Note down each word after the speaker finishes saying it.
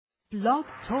Blog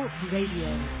Talk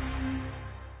Radio.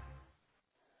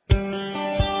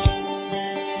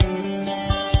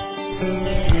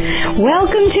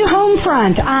 Welcome to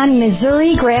Homefront on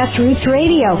Missouri Grassroots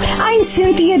Radio. I'm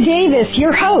Cynthia Davis,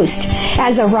 your host.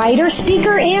 As a writer,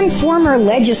 speaker, and former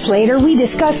legislator, we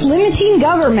discuss limiting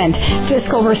government,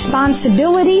 fiscal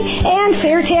responsibility, and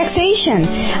fair taxation.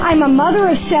 I'm a mother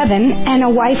of 7 and a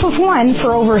wife of 1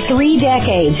 for over 3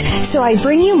 decades, so I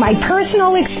bring you my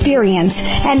personal experience.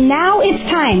 And now it's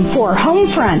time for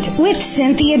Homefront with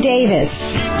Cynthia Davis.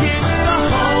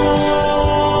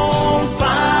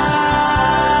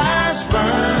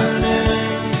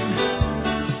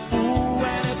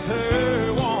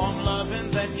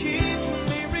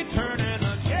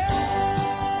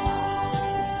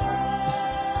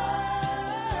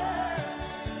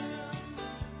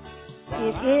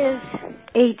 It is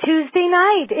a Tuesday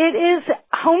night. It is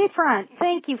Homefront.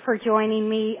 Thank you for joining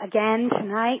me again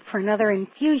tonight for another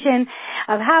infusion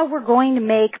of how we're going to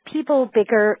make people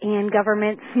bigger and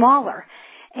government smaller.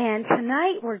 And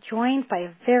tonight we're joined by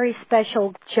a very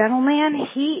special gentleman.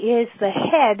 He is the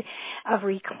head of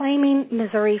Reclaiming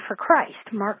Missouri for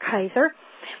Christ, Mark Kiser.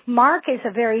 Mark is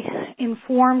a very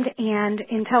informed and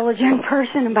intelligent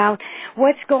person about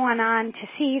what's going on to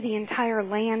see the entire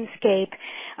landscape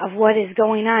of what is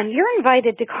going on. You're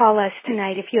invited to call us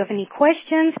tonight if you have any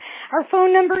questions. Our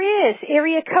phone number is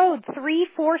area code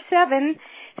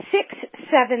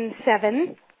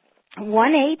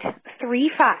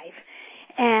 347-677-1835.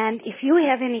 And if you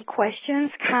have any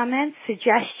questions, comments,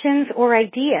 suggestions, or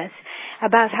ideas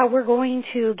about how we're going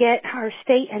to get our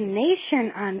state and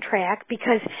nation on track,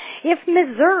 because if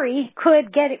Missouri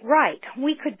could get it right,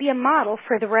 we could be a model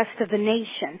for the rest of the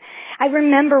nation. I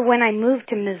remember when I moved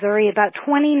to Missouri about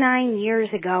 29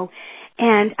 years ago,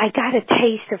 and I got a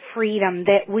taste of freedom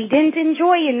that we didn't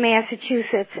enjoy in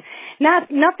Massachusetts.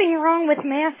 Nothing wrong with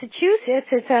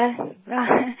Massachusetts. It's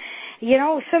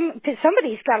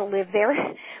somebody's got to live there.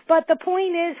 But the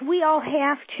point is, we all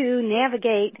have to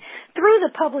navigate through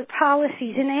the public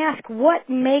policies and ask what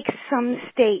makes some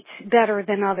states better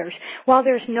than others. While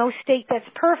there's no state that's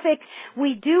perfect,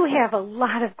 we do have a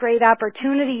lot of great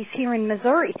opportunities here in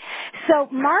Missouri. So,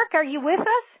 Mark, are you with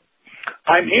us?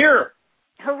 I'm here.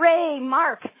 Hooray,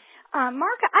 Mark.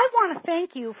 Mark, I want to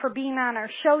thank you for being on our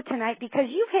show tonight because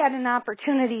you've had an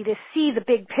opportunity to see the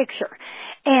big picture.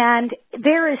 And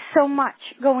there is so much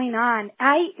going on.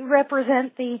 I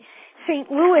represent the St.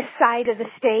 Louis side of the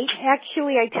state.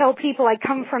 Actually, I tell people I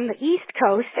come from the East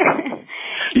Coast.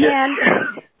 And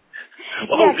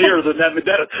dear,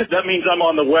 that means I'm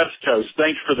on the West Coast.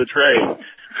 Thanks for the trade.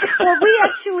 Well, we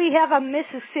actually have a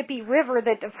Mississippi River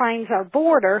that defines our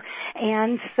border,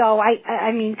 and so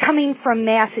I mean, coming from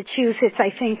Massachusetts,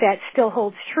 I think that still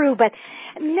holds true, but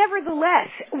nevertheless,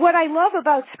 what I love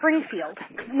about Springfield,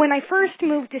 when I first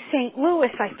moved to St.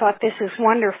 Louis, I thought this is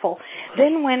wonderful.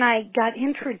 Then when I got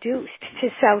introduced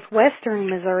to southwestern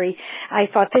Missouri, I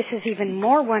thought this is even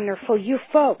more wonderful. You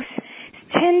folks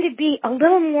tend to be a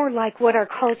little more like what our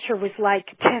culture was like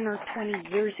 10 or 20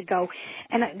 years ago.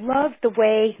 And I love the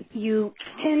way you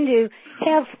tend to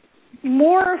have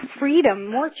more freedom,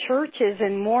 more churches,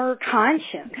 and more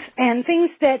conscience. And things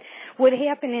that would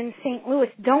happen in St.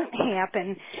 Louis don't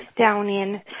happen down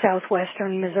in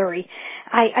southwestern Missouri.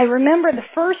 I remember the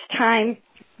first time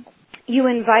you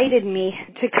invited me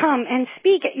to come and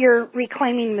speak at your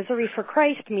Reclaiming Missouri for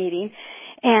Christ meeting.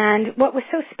 And what was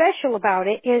so special about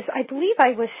it is I believe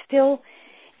I was still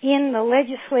in the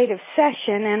legislative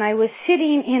session and I was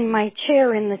sitting in my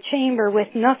chair in the chamber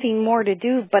with nothing more to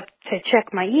do but to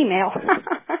check my email.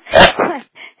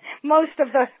 Most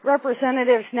of the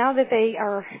representatives, now that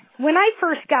when I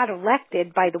first got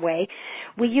elected, by the way,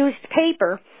 we used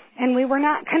paper and we were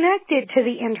not connected to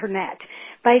the internet.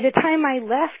 By the time I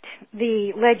left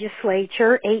the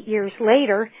legislature 8 years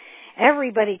later,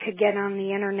 everybody could get on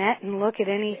the internet and look at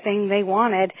anything they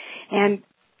wanted. And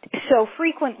so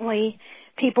frequently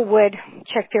people would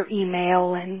check their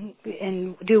email and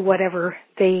do whatever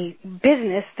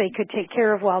business they could take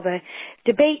care of while the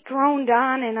debate droned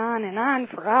on and on and on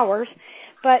for hours.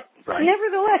 But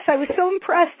Nevertheless, I was so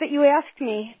impressed that you asked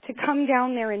me to come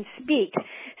down there and speak.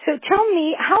 So tell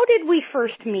me, how did we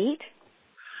first meet?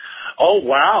 Oh,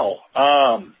 wow.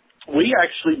 We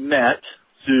actually met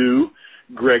through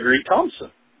Gregory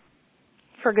Thompson.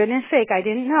 For goodness sake, I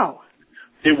didn't know.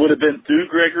 It would have been through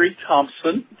Gregory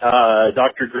Thompson,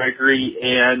 Dr. Gregory,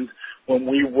 and when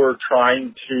we were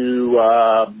trying to,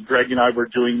 Greg and I were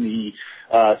doing the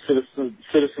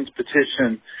citizens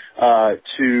petition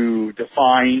to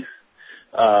define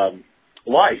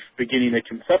life beginning at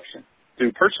conception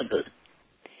through personhood.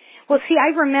 Well, see, I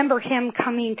remember him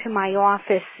coming to my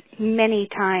office many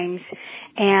times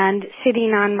and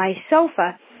sitting on my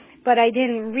sofa, but I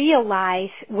didn't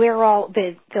realize where all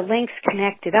the links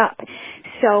connected up.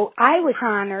 So I was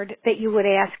honored that you would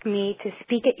ask me to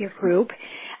speak at your group.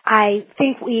 I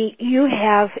think you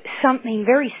have something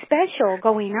very special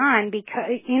going on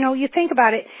because, you think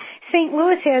about it, St.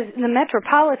 Louis the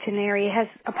metropolitan area has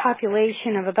a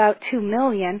population of about 2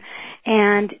 million,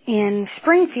 and in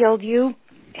Springfield you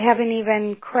haven't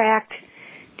even cracked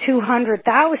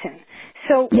 200,000.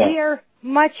 So we're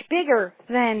much bigger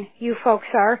than you folks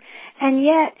are, and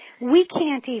yet we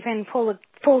can't even pull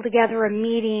together a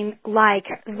meeting like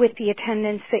with the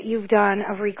attendance that you've done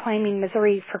of Reclaiming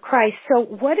Missouri for Christ. So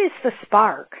what is the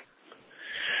spark?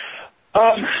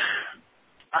 I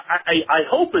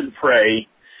hope and pray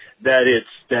that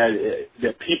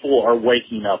that people are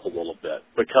waking up a little bit,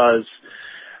 because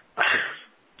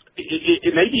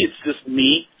maybe it's just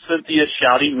me, Cynthia,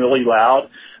 shouting really loud,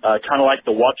 kind of like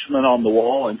the watchman on the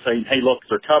wall and saying, hey, look,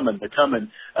 they're coming,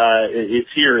 it's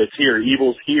here,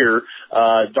 evil's here,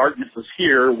 darkness is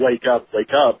here, wake up,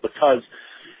 because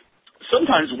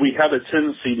sometimes we have a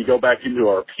tendency to go back into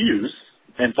our pews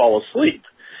and fall asleep.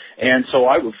 And so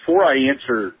before I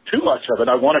answer too much of it,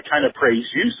 I want to kind of praise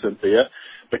you, Cynthia,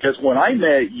 because when I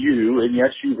met you, and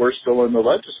yes, you were still in the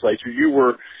legislature, you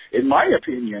were, in my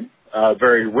opinion,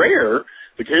 very rare,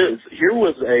 because here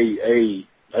was a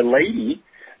lady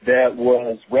that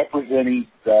was representing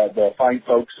the fine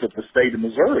folks of the state of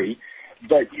Missouri,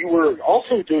 but you were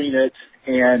also doing it,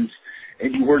 and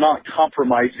you were not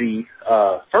compromising,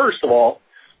 first of all,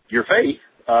 your faith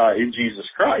in Jesus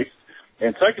Christ,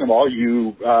 and second of all,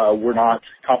 you were not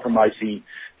compromising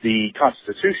the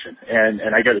Constitution.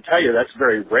 And I got to tell you, that's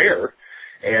very rare.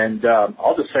 And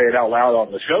I'll just say it out loud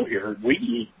on the show here. We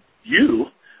need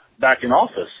you back in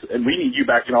office, and we need you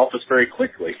back in office very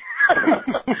quickly.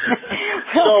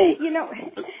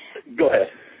 Go ahead.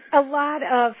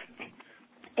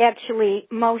 Actually,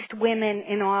 most women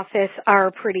in office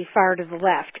are pretty far to the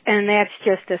left, and that's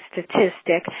just a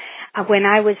statistic. When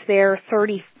I was there,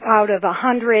 30 out of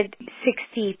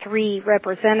 163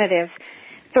 representatives,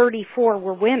 34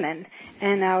 were women,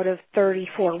 and out of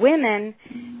 34 women,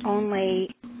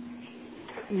 only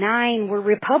 9 were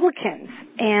Republicans,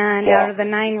 and out of the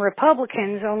 9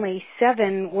 Republicans, only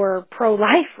 7 were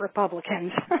pro-life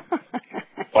Republicans.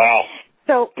 Wow.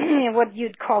 So what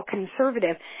you'd call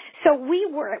conservative. So we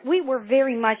were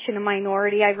very much in a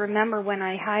minority. I remember when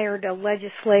I hired a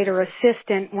legislator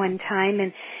assistant one time,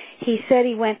 and he said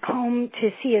he went home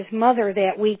to see his mother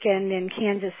that weekend in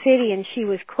Kansas City, and she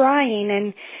was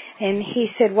crying, and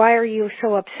he said, why are you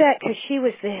so upset? Because she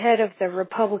was the head of the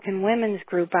Republican women's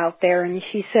group out there, and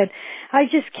she said, I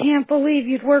just can't believe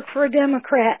you'd work for a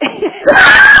Democrat.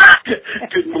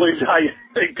 couldn't believe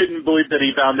that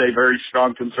he found a very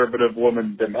strong conservative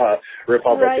woman than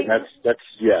Republican. Right.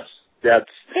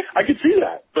 I could see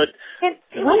that, but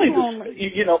really,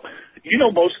 you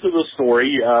know most of the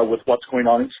story with what's going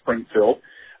on in Springfield.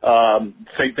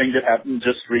 Same thing that happened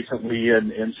just recently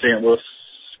in St. Louis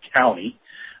County,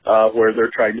 where they're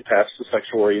trying to pass the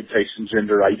sexual orientation,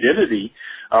 gender identity,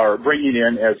 or bringing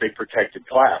in as a protected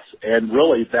class. And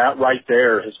really, that right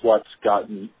there is what's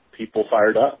gotten people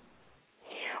fired up.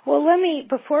 Well,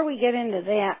 before we get into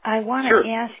that, I want Sure. to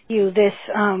ask you this,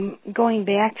 going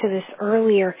back to this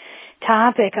earlier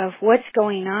topic of what's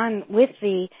going on with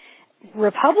the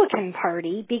Republican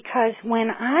Party, because when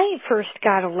I first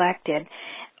got elected,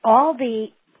 all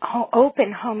the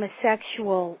open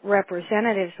homosexual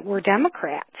representatives were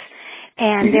Democrats.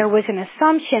 And there was an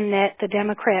assumption that the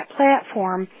Democrat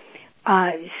platform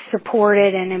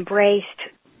supported and embraced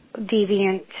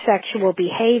deviant sexual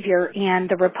behavior, and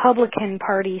the Republican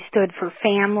Party stood for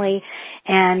family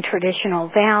and traditional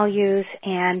values,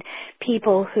 and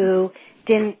people who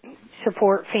didn't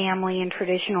support family and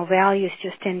traditional values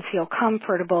just didn't feel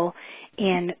comfortable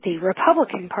in the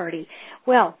Republican Party.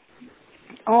 Well,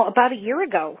 about a year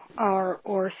ago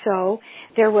or so,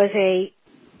 there was a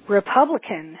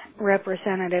Republican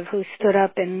representative who stood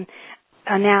up and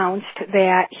announced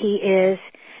that he is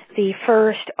the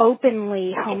first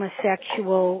openly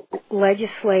homosexual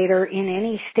legislator in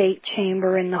any state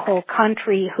chamber in the whole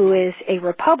country who is a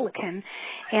Republican.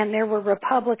 And there were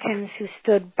Republicans who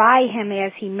stood by him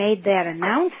as he made that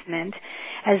announcement,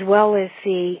 as well as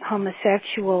the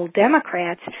homosexual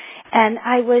Democrats. And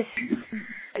I was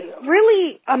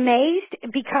really amazed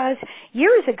because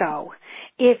years ago,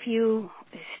 if you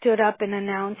stood up and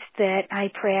announced that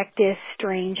I practiced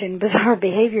strange and bizarre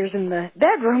behaviors in the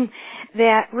bedroom,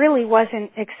 that really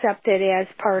wasn't accepted as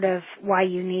part of why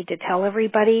you need to tell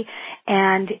everybody.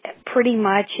 And pretty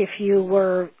much if you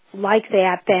were like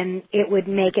that, then it would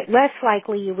make it less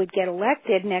likely you would get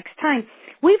elected next time.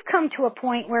 We've come to a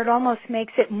point where it almost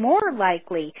makes it more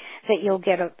likely that you'll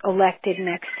get elected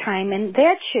next time, and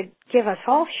that should give us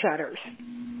all shudders.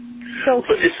 So,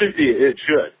 but it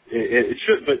should.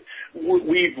 But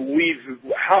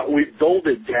we've dulled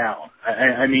it down.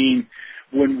 I mean,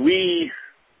 when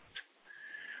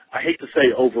I hate to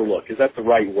say overlook. Is that the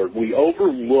right word? We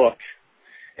overlook,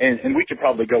 and we could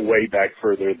probably go way back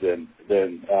further than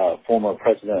former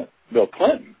President Bill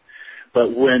Clinton.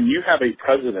 But when you have a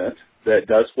president that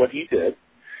does what he did,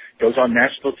 goes on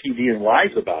national TV and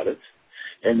lies about it,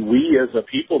 and we as a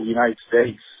people of the United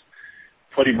States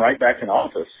put him right back in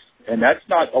office, and that's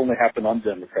not only happened on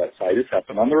the Democrat side, it's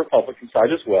happened on the Republican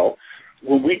side as well.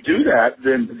 When we do that,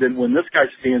 then when this guy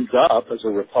stands up as a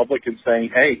Republican saying,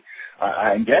 hey,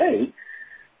 I'm gay,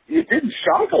 it didn't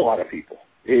shock a lot of people.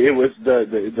 It was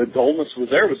the dullness was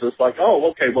there. It was just like,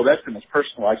 oh, okay, well, that's in his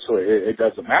personal life, so it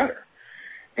doesn't matter.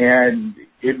 And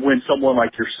when someone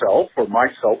like yourself or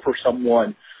myself or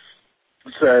someone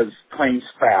claims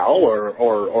foul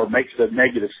or makes a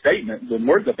negative statement, then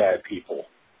we're the bad people.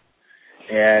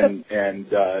 And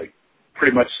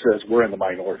pretty much says we're in the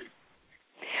minority.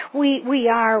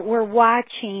 We're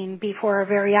watching before our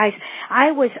very eyes.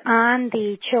 I was on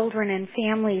the Children and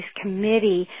Families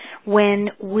Committee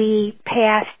when we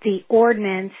passed the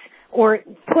ordinance, or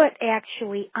put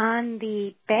actually on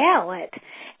the ballot,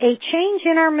 a change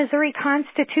in our Missouri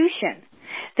Constitution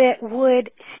that would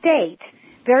state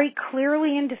very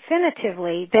clearly and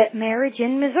definitively that marriage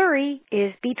in Missouri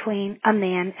is between a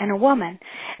man and a woman.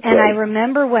 And I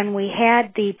remember when we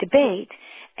had the debate,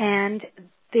 and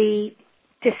the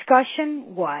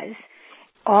discussion was,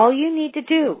 all you need to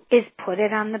do is put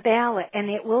it on the ballot and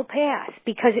it will pass,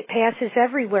 because it passes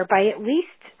everywhere by at least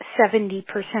 70%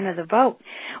 of the vote.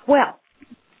 Well,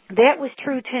 that was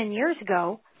true 10 years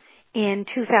ago. In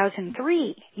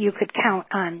 2003, you could count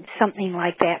on something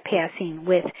like that passing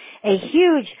with a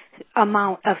huge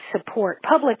amount of support,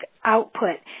 public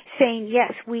output, saying,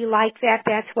 yes, we like that,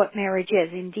 that's what marriage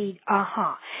is, indeed,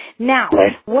 Now,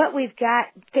 what we've got,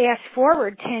 fast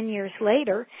forward 10 years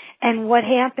later, and what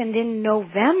happened in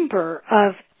November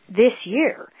of this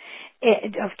year,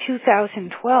 of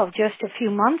 2012, just a few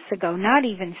months ago, not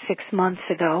even 6 months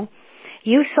ago,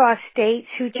 you saw states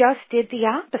who just did the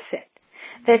opposite,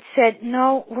 that said,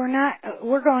 no,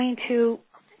 we're going to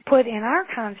put in our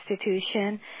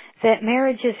Constitution that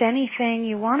marriage is anything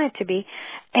you want it to be.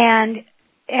 And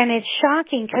it's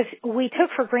shocking, because we took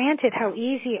for granted how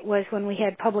easy it was when we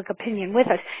had public opinion with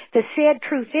us. The sad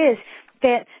truth is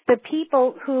that the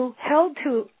people who held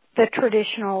to the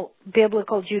traditional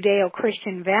biblical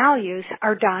Judeo-Christian values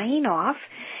are dying off,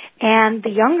 and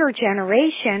the younger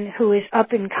generation who is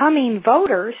up-and-coming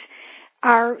voters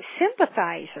are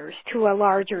sympathizers to a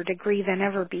larger degree than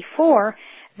ever before.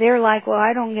 They're like, well,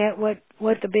 I don't get what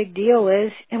the big deal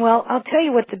is. And well, I'll tell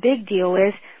you what the big deal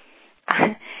is.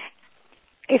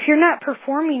 If you're not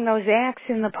performing those acts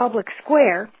in the public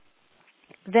square,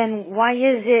 then why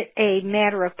is it a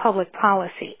matter of public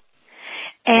policy?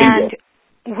 And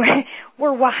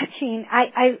we're watching.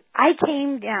 I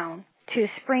came down to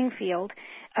Springfield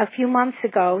a few months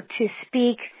ago to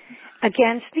speak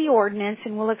against the ordinance,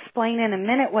 and we'll explain in a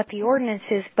minute what the ordinance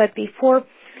is. But before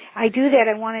I do that,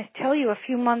 I want to tell you a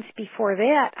few months before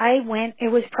that,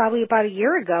 it was probably about a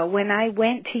year ago, when I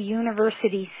went to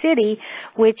University City,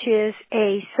 which is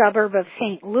a suburb of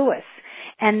St. Louis,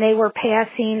 and they were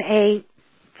passing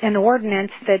an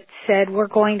ordinance that said we're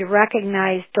going to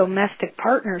recognize domestic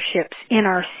partnerships in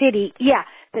our city. Yeah,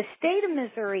 the state of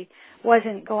Missouri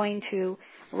wasn't going to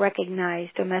recognize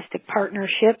domestic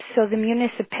partnerships, so the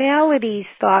municipalities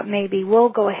thought maybe we'll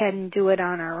go ahead and do it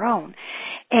on our own.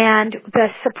 And the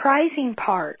surprising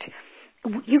part,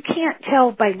 you can't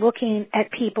tell by looking at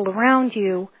people around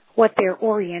you what their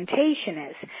orientation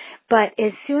is. But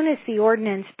as soon as the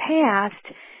ordinance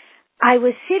passed, I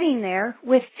was sitting there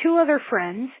with two other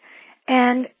friends,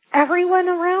 and everyone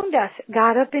around us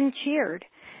got up and cheered.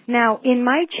 Now, in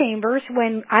my chambers,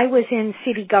 when I was in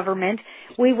city government,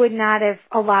 we would not have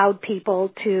allowed people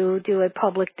to do a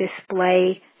public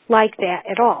display like that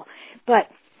at all. But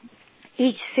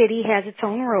each city has its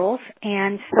own rules,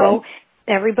 and so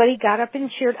everybody got up and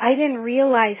cheered. I didn't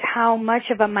realize how much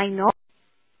of a minority.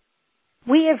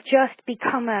 We have just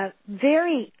become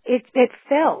it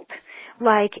felt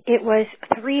like it was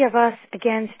 3 of us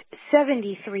against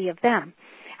 73 of them.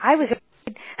 I was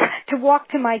to walk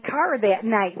to my car that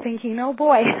night thinking, oh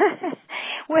boy,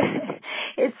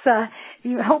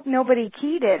 you hope nobody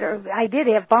keyed it. Or I did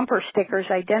have bumper stickers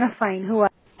identifying who I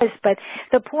But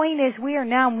the point is we are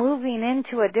now moving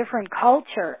into a different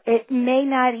culture. It may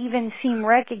not even seem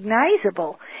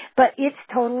recognizable, but it's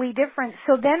totally different.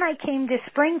 So then I came to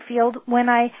Springfield when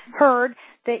I heard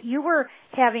that you were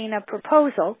having a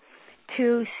proposal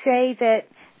to say that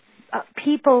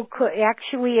people could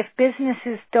actually, if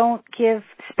businesses don't give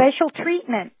special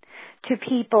treatment to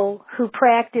people who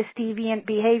practice deviant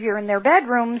behavior in their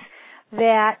bedrooms,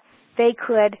 that they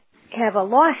could have a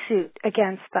lawsuit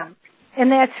against them. And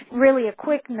that's really a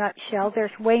quick nutshell.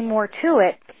 There's way more to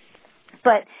it.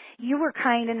 But you were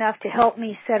kind enough to help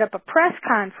me set up a press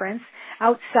conference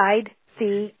outside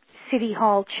the City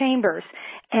Hall chambers.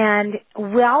 And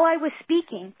while I was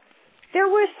speaking, there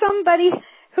was somebody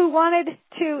who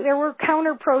there were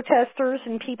counter-protesters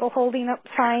and people holding up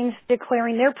signs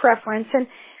declaring their preference, and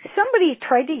somebody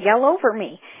tried to yell over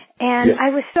me. And yes. I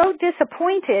was so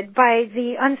disappointed by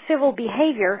the uncivil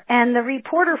behavior, and the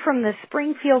reporter from the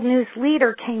Springfield News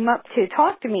Leader came up to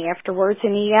talk to me afterwards,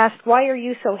 and he asked, "Why are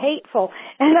you so hateful?"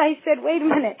 And I said, "Wait a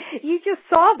minute, you just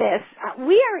saw this.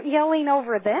 We aren't yelling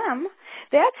over them.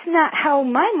 That's not how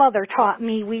my mother taught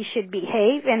me we should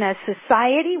behave in a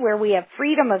society where we have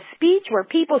freedom of speech, where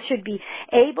people should be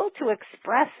able to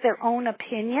express their own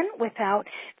opinion without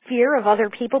fear of other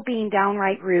people being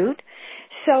downright rude."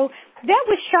 So that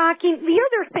was shocking. The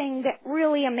other thing that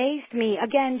really amazed me,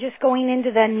 again, just going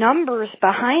into the numbers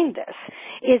behind this,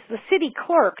 is the city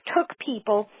clerk took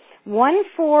people 1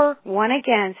 for, 1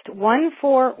 against, 1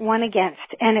 for, 1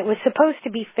 against, and it was supposed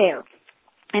to be fair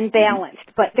and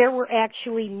balanced, but there were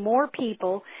actually more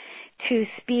people to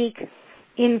speak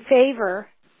in favor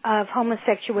of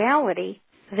homosexuality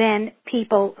than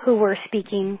people who were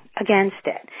speaking against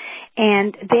it.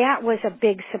 And that was a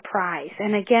big surprise.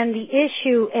 And again, the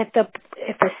issue at the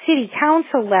city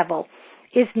council level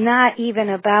is not even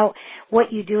about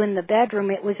what you do in the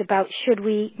bedroom. It was about, should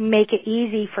we make it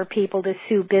easy for people to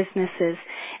sue businesses?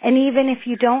 And even if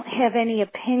you don't have any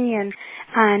opinion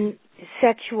on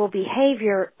sexual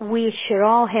behavior, we should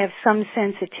all have some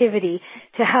sensitivity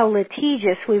to how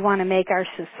litigious we want to make our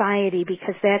society,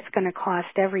 because that's going to cost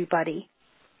everybody.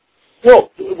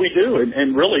 Well, we do,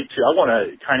 and really, too, I want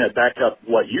to kind of back up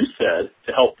what you said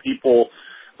to help people,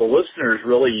 the listeners,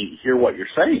 really hear what you're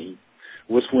saying,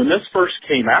 was when this first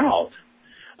came out,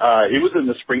 it was in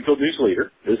the Springfield News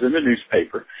Leader, it was in the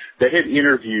newspaper. They had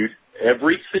interviewed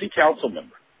every city council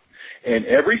member, and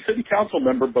every city council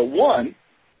member but one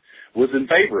was in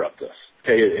favor of this.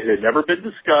 Okay, it had never been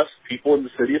discussed. People in the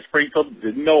city of Springfield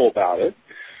didn't know about it.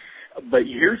 But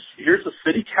here's a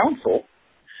city council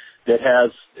that has,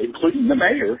 including the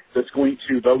mayor, that's going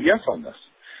to vote yes on this.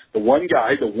 The one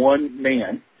guy, the one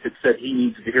man, had said he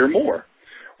needs to hear more.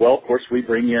 Well, of course, we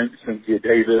bring in Cynthia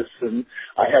Davis, and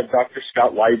I had Dr.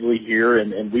 Scott Lively here,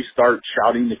 and we start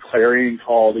shouting the clarion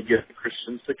call to get the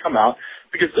Christians to come out,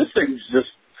 because this thing's just,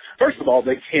 first of all,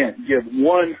 they can't give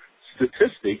one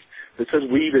statistic that says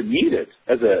we even need it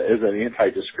as an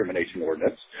anti-discrimination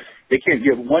ordinance. They can't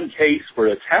give one case where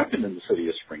it's happened in the city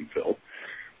of Springfield.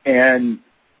 And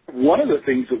one of the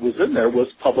things that was in there was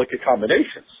public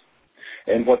accommodations.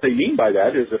 And what they mean by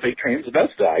that is if a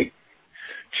transvestite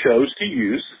chose to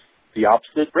use the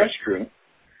opposite restroom,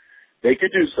 they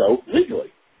could do so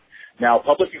legally. Now,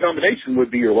 public accommodation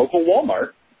would be your local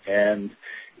Walmart, and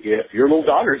if your little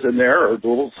daughter's in there or the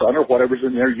little son or whatever's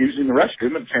in there using the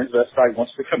restroom and a transvestite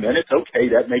wants to come in, it's okay.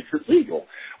 That makes it legal.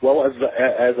 Well,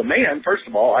 as a man, first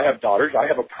of all, I have daughters. I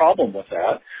have a problem with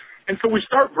that. And so we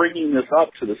start bringing this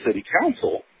up to the city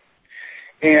council.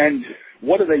 And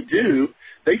what do?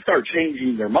 They start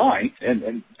changing their mind.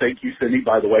 And thank you, Cindy,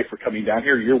 by the way, for coming down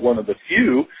here. You're one of the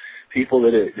few people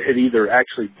that had either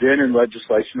actually been in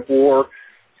legislation or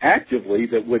actively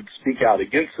that would speak out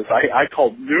against this. I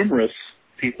called numerous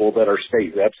people that are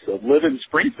state reps that live in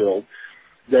Springfield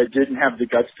that didn't have the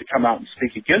guts to come out and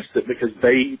speak against it because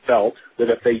they felt that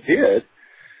if they did,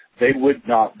 they would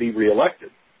not be reelected.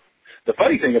 The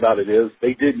funny thing about it is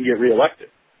they didn't get reelected.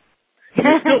 And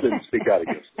they still didn't speak out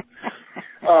against it.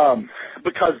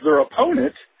 Because their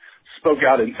opponent spoke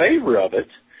out in favor of it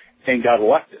and got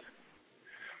elected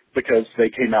because they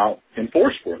came out in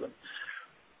force for them.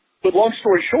 But long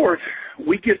story short,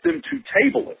 we get them to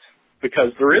table it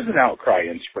because there is an outcry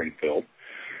in Springfield.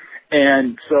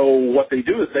 And so what they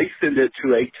do is they send it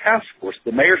to a task force.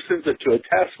 The mayor sends it to a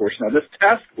task force. Now, this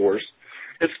task force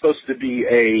is supposed to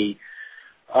be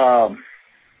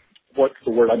what's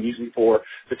the word I'm using for?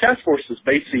 The task force is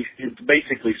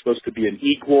basically supposed to be an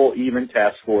equal, even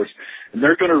task force, and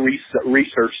they're going to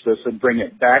research this and bring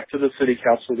it back to the city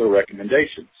council with their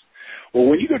recommendations. Well,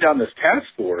 when you go down this task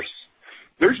force,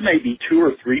 there's maybe 2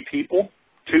 or 3 people,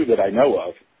 2 that I know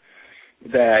of,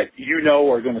 that you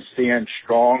know are going to stand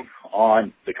strong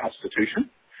on the Constitution.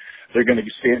 They're going to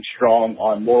stand strong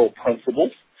on moral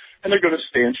principles, and they're going to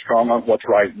stand strong on what's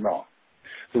right and wrong.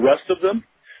 The rest of them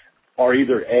are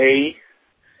either A,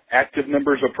 active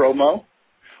members of Promo,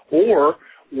 or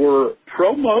were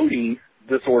promoting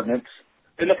this ordinance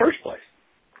in the first place.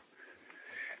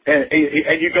 And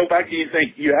you go back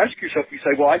and you ask yourself, you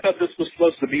say, well, I thought this was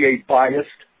supposed to be a biased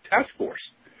task force.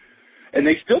 And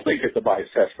they still think it's a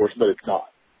biased task force, but it's not.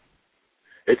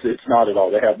 It's not at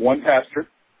all. They have one pastor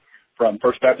from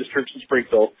First Baptist Church in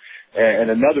Springfield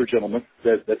and another gentleman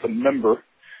that's a member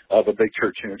of a big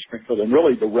church here in Springfield. And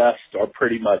really the rest are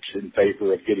pretty much in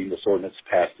favor of getting this ordinance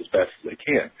passed as fast as they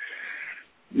can.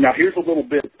 Now, here's a little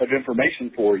bit of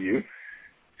information for you.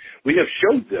 We have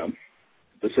showed them,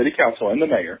 the city council and the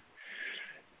mayor,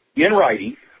 in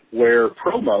writing where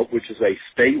Promo, which is a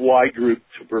statewide group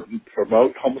to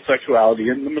promote homosexuality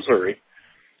in Missouri,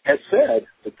 has said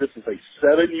that this is a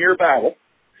 7-year battle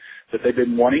that they've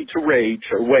been wanting to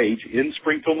wage in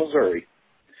Springfield, Missouri.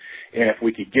 And if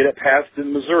we could get it passed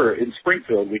in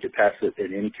Springfield, we could pass it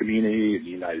in any community in the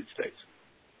United States.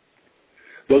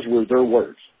 Those were their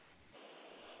words.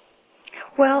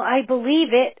 Well, I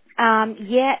believe it.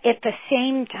 Yet at the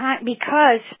same time,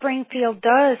 because Springfield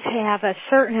does have a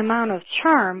certain amount of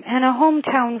charm and a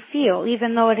hometown feel,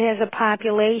 even though it has a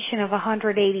population of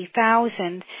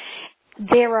 180,000,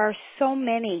 there are so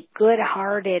many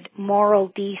good-hearted,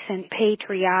 moral, decent,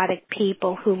 patriotic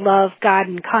people who love God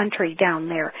and country down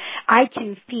there. I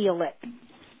can feel it.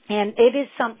 And it is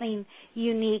something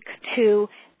unique to,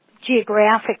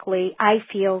 geographically, I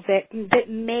feel, that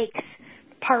makes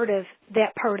part of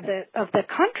the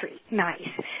country nice.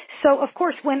 So, of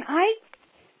course, when I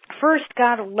first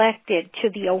got elected to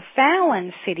the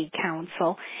O'Fallon City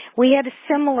Council, we had a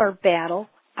similar battle.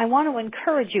 I want to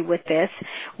encourage you with this.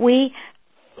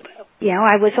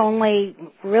 I was only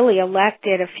really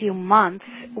elected a few months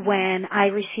when I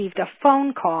received a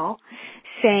phone call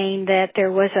saying that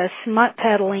there was a smut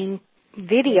peddling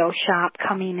video shop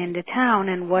coming into town,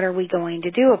 and what are we going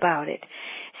to do about it?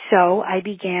 So I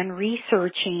began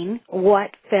researching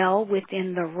what fell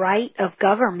within the right of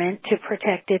government to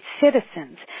protect its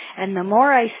citizens. And the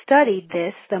more I studied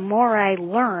this, the more I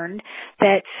learned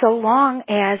that so long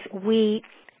as we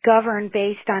govern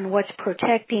based on what's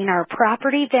protecting our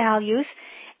property values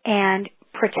and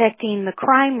protecting the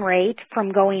crime rate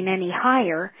from going any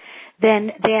higher,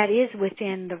 then that is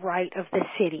within the right of the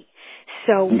city.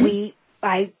 So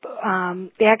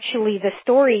actually the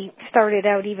story started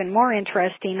out even more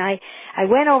interesting. I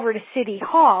went over to City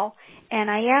Hall and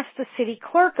I asked the city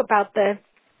clerk about the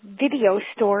video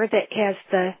store that has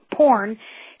the porn.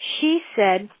 She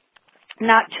said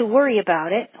not to worry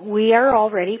about it. We are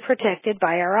already protected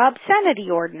by our obscenity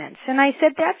ordinance. And I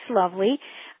said, that's lovely.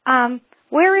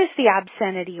 Where is the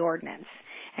obscenity ordinance?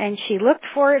 And she looked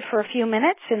for it for a few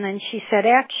minutes, and then she said,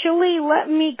 actually, let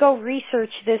me go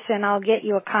research this, and I'll get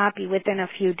you a copy within a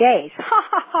few days. Ha,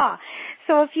 ha, ha.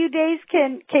 So a few days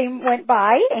went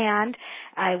by, and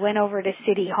I went over to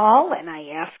City Hall, and I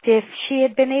asked if she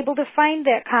had been able to find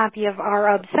that copy of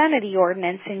our obscenity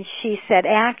ordinance, and she said,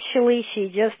 actually, she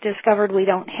just discovered we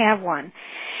don't have one.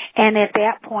 And at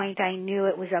that point, I knew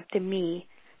it was up to me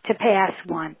to pass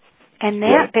one. And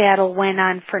that battle went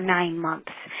on for 9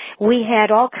 months. We had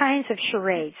all kinds of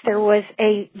charades. There was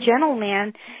a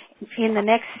gentleman in the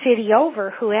next city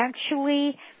over who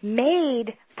actually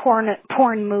made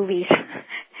porn movies.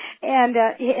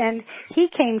 And he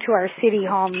came to our city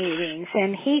hall meetings,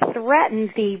 and he threatened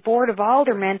the Board of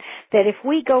Aldermen that if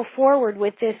we go forward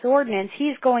with this ordinance,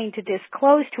 he's going to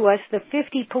disclose to us the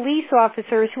 50 police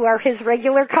officers who are his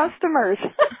regular customers.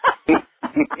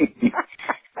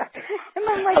 And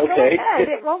I'm like, go ahead,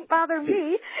 it won't bother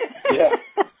me.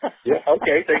 Yeah,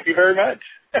 okay, thank you very much.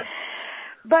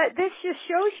 But this just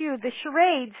shows you the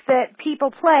charades that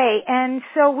people play, and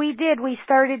so we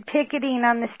started picketing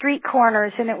on the street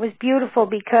corners, and it was beautiful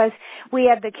because we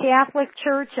had the Catholic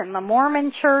Church and the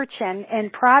Mormon Church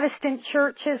and Protestant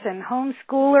churches and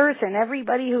homeschoolers and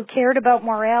everybody who cared about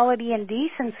morality and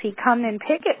decency come and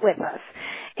picket with us.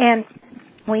 And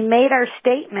we made our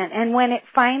statement, and when it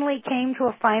finally came to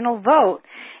a final vote,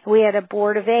 we had a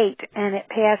board of 8, and it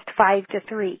passed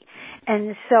 5-3.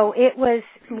 And so it was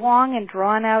long and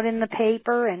drawn out in the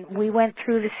paper, and we went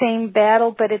through the same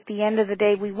battle, but at the end of the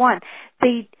day, we won.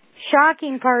 The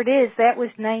shocking part is that was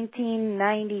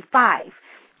 1995.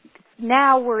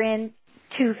 Now we're in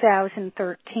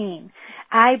 2013.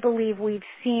 I believe we've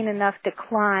seen enough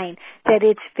decline that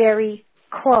it's very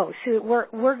close.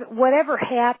 Whatever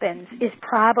happens is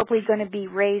probably going to be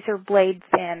razor blade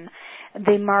thin,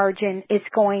 the margin it's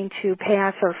going to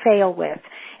pass or fail with.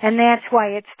 And that's why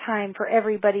it's time for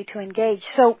everybody to engage.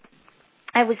 So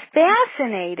I was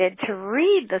fascinated to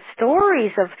read the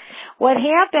stories of what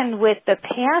happened with the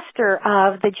pastor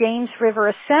of the James River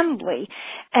Assembly.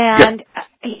 And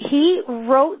he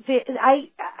wrote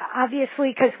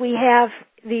obviously, because we have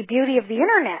the beauty of the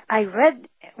internet, I read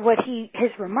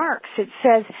his remarks. It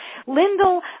says,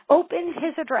 Lindell opened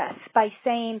his address by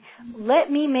saying, "Let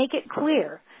me make it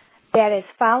clear that as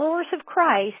followers of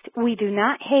Christ, we do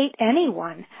not hate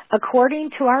anyone.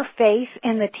 According to our faith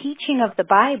and the teaching of the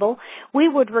Bible, we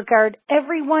would regard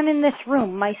everyone in this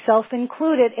room, myself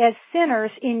included, as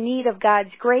sinners in need of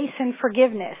God's grace and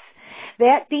forgiveness.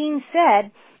 That being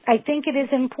said, I think it is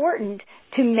important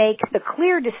to make the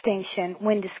clear distinction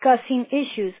when discussing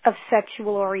issues of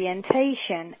sexual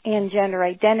orientation and gender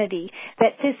identity,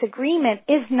 that disagreement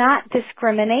is not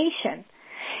discrimination."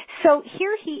 So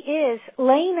here he is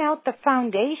laying out the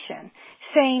foundation,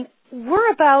 saying we're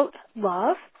about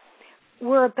love,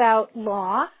 we're about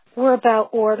law, we're about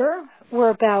order, we're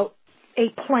about a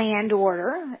planned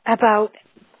order, about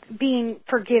being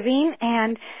forgiving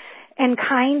and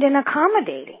kind and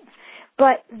accommodating.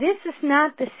 But this is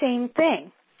not the same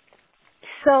thing.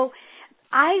 So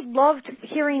I loved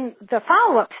hearing the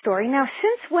follow-up story. Now,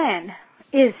 since when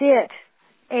is it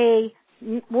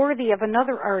worthy of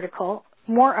another article,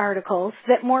 more articles,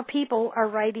 that more people are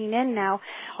writing in now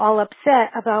all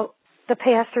upset about the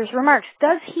pastor's remarks?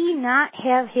 Does he not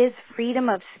have his freedom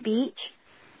of speech?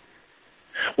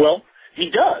 Well,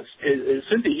 he does.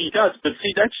 Cynthia, he does. But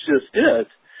see, that's just it.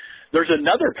 There's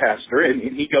another pastor, and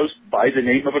he goes by the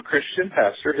name of a Christian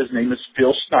pastor. His name is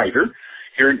Phil Snyder.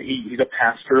 He's a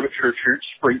pastor of a church here in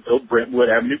Springfield, Brentwood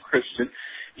Avenue Christian.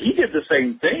 He did the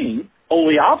same thing,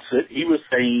 only opposite. He was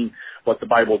saying what the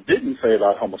Bible didn't say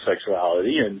about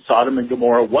homosexuality, and Sodom and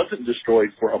Gomorrah wasn't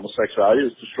destroyed for homosexuality. It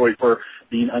was destroyed for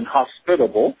being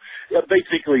unhospitable.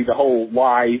 Basically, the whole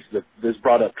lies that is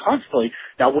brought up constantly.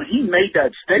 Now, when he made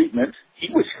that statement, he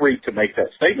was free to make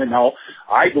that statement. Now,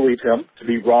 I believe him to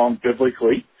be wrong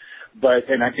biblically,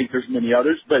 and I think there's many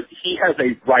others, but he has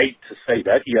a right to say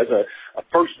that. He has a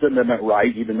First Amendment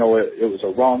right, even though it was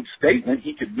a wrong statement.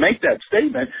 He could make that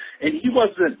statement, and he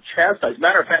wasn't chastised.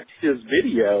 Matter of fact, his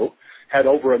video had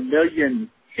over 1 million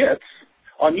hits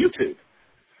on YouTube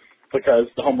because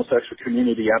the homosexual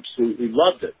community absolutely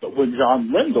loved it. But when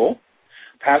John Lindell,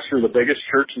 pastor of the biggest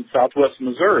church in southwest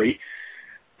Missouri,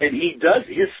 and he does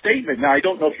his statement, now I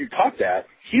don't know if you caught that,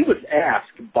 he was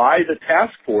asked by the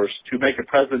task force to make a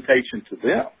presentation to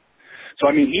them. So,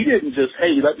 I mean, he didn't just,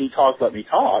 hey, let me talk.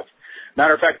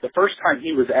 Matter of fact, the first time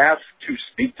he was asked to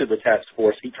speak to the task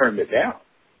force, he turned it down.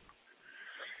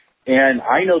 And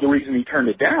I know the reason he turned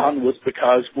it down was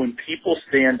because when people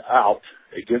stand out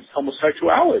against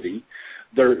homosexuality,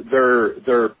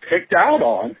 they're picked out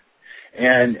on,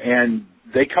 and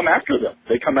they come after them.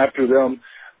 They come after them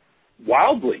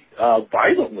wildly,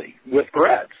 violently, with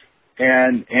threats.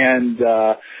 And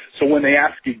so when they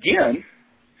asked again,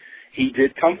 he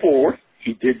did come forward.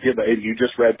 He did give, you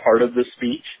just read part of the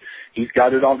speech. He's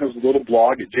got it on his little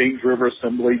blog at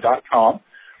jamesriverassembly.com,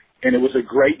 and it was a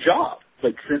great job.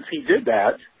 But since he did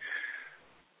that,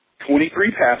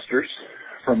 23 pastors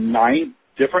from 9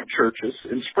 different churches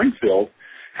in Springfield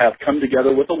have come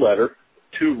together with a letter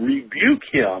to rebuke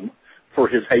him for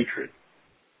his hatred.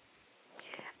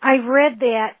 I read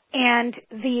that, and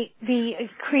the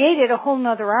created a whole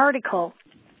nother article.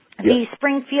 Yes. The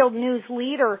Springfield News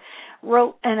Leader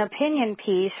wrote an opinion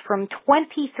piece from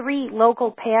 23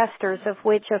 local pastors, of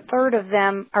which a third of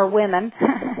them are women.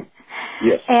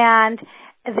 Yes. And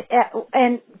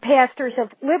pastors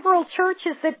of liberal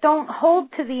churches that don't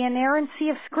hold to the inerrancy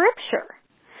of Scripture.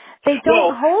 They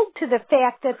don't hold to the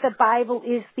fact that the Bible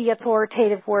is the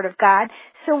authoritative Word of God.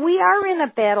 So we are in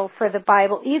a battle for the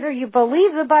Bible. Either you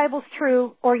believe the Bible's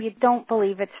true or you don't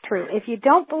believe it's true. If you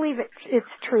don't believe it's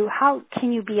true, how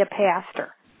can you be a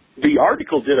pastor? The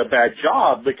article did a bad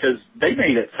job because they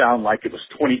made it sound like it was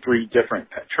 23 different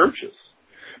churches.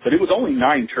 But it was only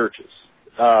 9 churches.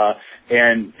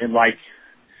 And like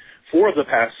 4 of the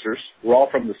pastors were all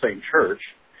from the same church.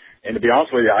 And to be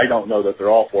honest with you, I don't know that they're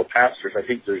all 4 pastors. I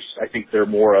think they're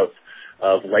more of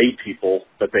lay people,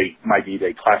 but they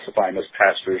classify them as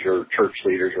pastors or church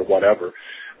leaders or whatever.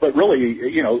 But really,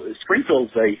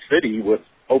 Springfield's a city with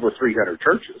over 300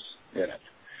 churches in it.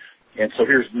 And so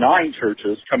here's 9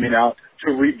 churches coming out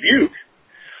to rebuke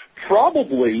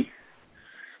probably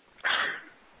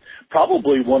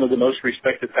one of the most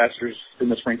respected pastors in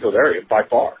the Springfield area by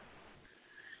far.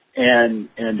 And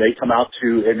they come out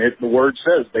to, and the word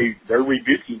says they're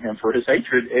rebuking him for his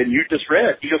hatred. And you just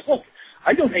read, he goes, look,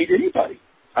 I don't hate anybody.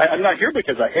 I'm not here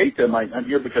because I hate them. I'm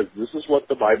here because this is what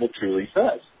the Bible truly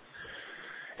says.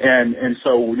 And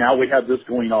so now we have this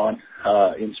going on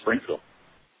in Springfield.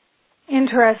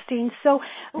 Interesting. So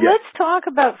yes. Let's talk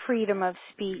about freedom of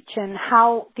speech and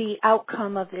how the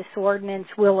outcome of this ordinance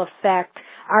will affect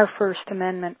our First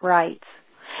Amendment rights.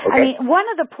 Okay. I mean, one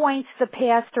of the points the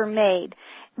pastor made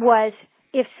was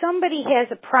if somebody has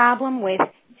a problem with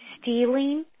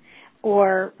stealing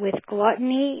or with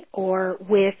gluttony or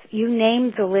with, you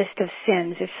name the list of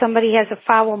sins, if somebody has a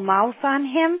foul mouth on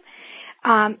him,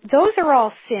 those are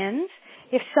all sins.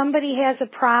 If somebody has a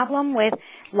problem with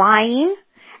lying,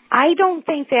 I don't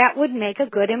think that would make a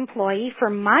good employee for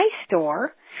my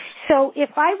store. So if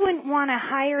I wouldn't want to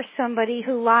hire somebody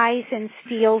who lies and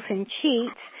steals and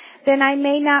cheats, then I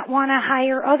may not want to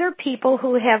hire other people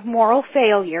who have moral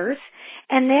failures,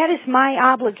 and that is my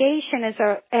obligation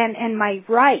and my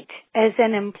right as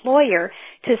an employer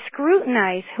to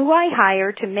scrutinize who I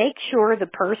hire to make sure the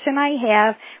person I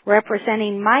have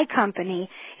representing my company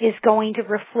is going to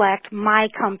reflect my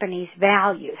company's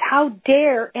values. How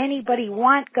dare anybody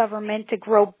want government to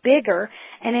grow bigger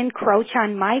and encroach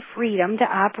on my freedom to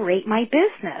operate my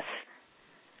business?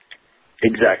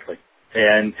 Exactly.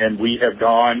 And we have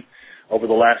gone over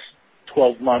the last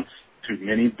 12 months to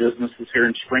many businesses here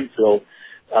in Springfield.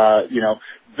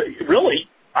 Really,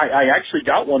 I actually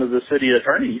got one of the city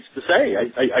attorneys to say,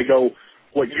 I go,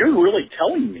 what you're really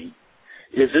telling me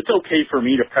is it's okay for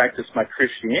me to practice my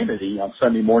Christianity on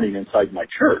Sunday morning inside my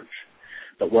church.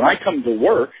 But when I come to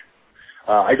work,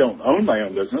 I don't own my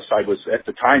own business. I was at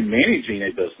the time managing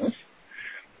a business.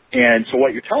 And so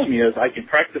what you're telling me is I can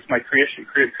practice my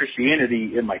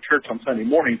Christianity in my church on Sunday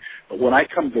morning, but when I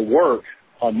come to work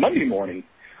on Monday morning,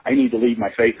 I need to leave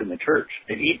my faith in the church.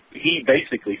 And he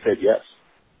basically said yes.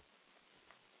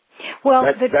 Well,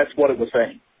 that's what it was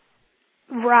saying.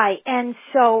 Right. And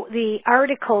so the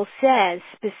article says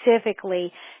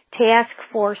specifically, Task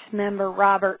Force member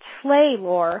Robert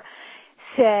Slaylor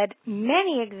said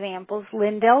many examples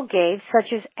Lindell gave,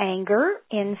 such as anger,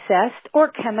 incest, or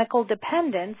chemical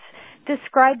dependence,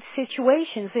 described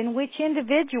situations in which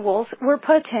individuals were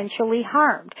potentially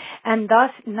harmed and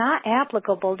thus not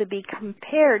applicable to be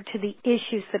compared to the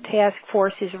issues the task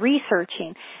force is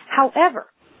researching. However,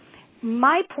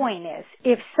 my point is,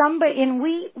 if somebody, and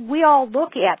we all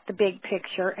look at the big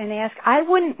picture and ask, I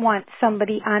wouldn't want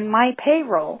somebody on my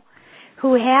payroll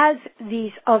who has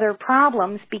these other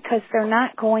problems because they're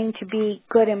not going to be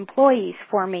good employees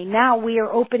for me. Now we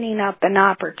are opening up an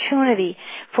opportunity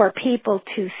for people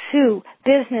to sue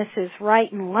businesses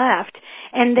right and left,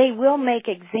 and they will make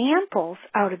examples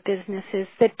out of businesses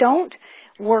that don't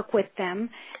work with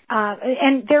them.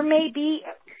 And there may be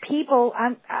people,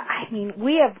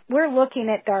 we're looking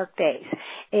at dark days.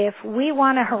 If we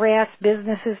want to harass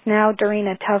businesses now during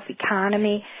a tough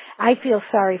economy, I feel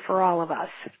sorry for all of us.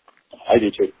 I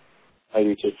do too.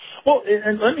 Well,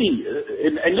 and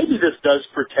maybe this does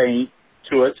pertain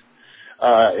to it,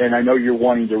 and I know you're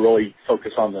wanting to really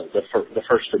focus on the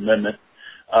First Amendment,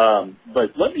 but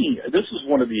this is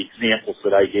one of the examples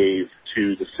that I gave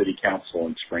to the City Council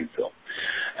in Springfield.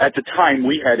 At the time,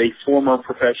 we had a former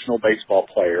professional baseball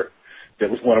player that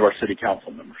was one of our City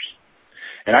Council members.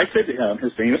 And I said to him,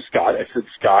 his name is Scott, I said,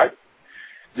 Scott,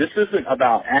 this isn't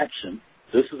about action,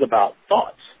 this is about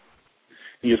thoughts.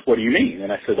 He goes, what do you mean? And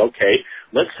I said, okay,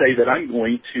 let's say that I'm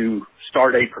going to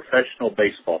start a professional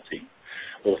baseball team.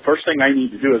 Well, the first thing I need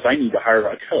to do is I need to hire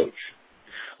a coach.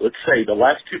 Let's say the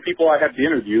last two people I have to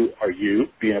interview are you,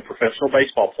 being a professional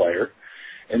baseball player,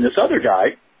 and this other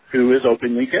guy who is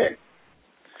openly gay.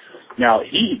 Now,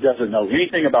 he doesn't know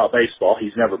anything about baseball.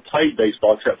 He's never played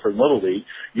baseball except for Little League.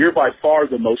 You're by far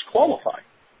the most qualified.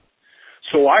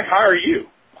 So I hire you.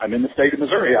 I'm in the state of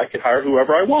Missouri. I could hire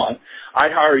whoever I want. I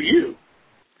hire you.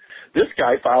 This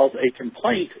guy files a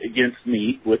complaint against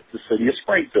me with the city of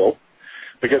Springfield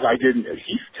because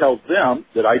he tells them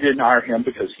that I didn't hire him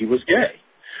because he was gay.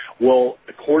 Well,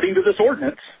 according to this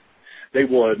ordinance, they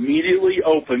will immediately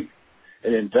open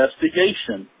an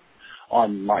investigation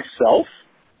on myself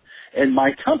and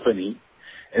my company,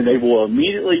 and they will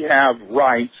immediately have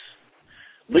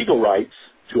legal rights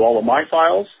to all of my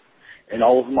files and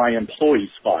all of my employees'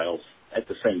 files at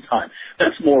the same time.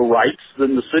 That's more rights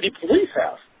than the city police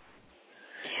have.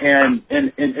 And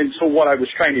so what I was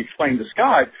trying to explain to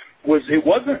Scott was it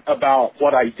wasn't about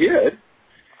what I did.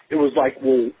 It was like,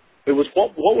 well, it was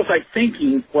what was I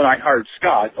thinking when I hired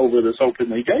Scott over this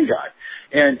openly gay guy?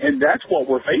 And that's what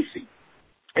we're facing.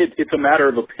 It's a matter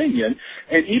of opinion.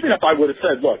 And even if I would have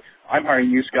said, look, I'm hiring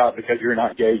you, Scott, because you're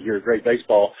not gay, you're a great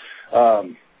baseball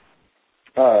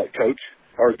coach,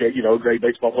 or great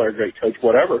baseball player, great coach,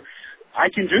 whatever, I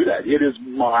can do that. It is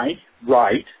my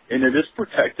right, and it is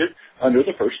protected under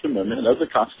the First Amendment of the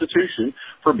Constitution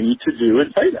for me to do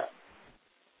and say that.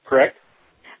 Correct?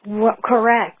 Well,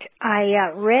 correct.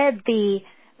 I read the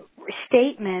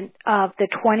statement of the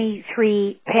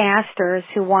 23 pastors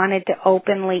who wanted to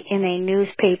openly, in a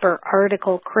newspaper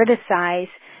article, criticize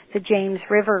the James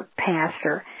River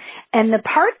pastor. And the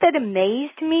part that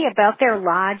amazed me about their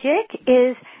logic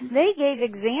is they gave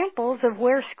examples of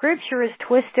where Scripture is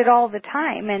twisted all the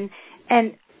time.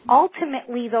 And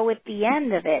ultimately, though, at the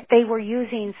end of it, they were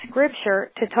using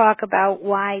Scripture to talk about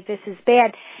why this is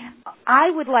bad.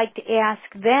 I would like to ask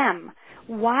them,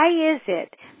 why is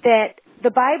it that the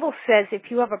Bible says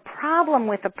if you have a problem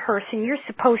with a person, you're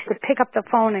supposed to pick up the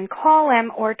phone and call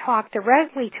them or talk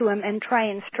directly to him and try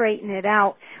and straighten it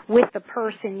out with the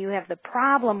person you have the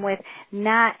problem with,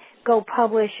 not go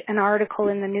publish an article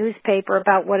in the newspaper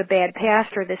about what a bad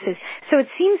pastor this is. So it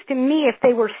seems to me if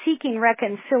they were seeking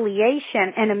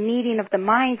reconciliation and a meeting of the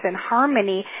minds and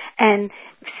harmony and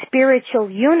spiritual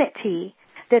unity,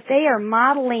 that they are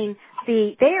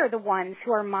the ones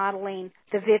who are modeling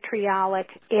the vitriolic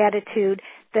attitude,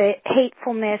 the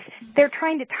hatefulness. They're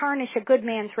trying to tarnish a good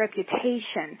man's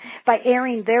reputation by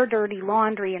airing their dirty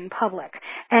laundry in public.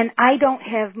 And I don't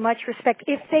have much respect.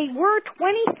 If they were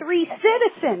 23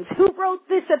 citizens who wrote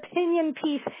this opinion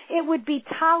piece, it would be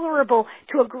tolerable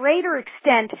to a greater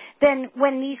extent than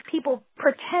when these people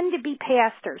pretend to be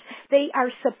pastors. They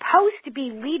are supposed to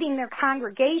be leading their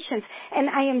congregations, and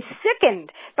I am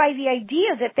sickened by the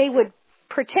idea that they would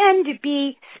pretend to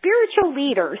be spiritual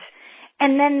leaders,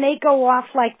 and then they go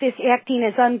off like this, acting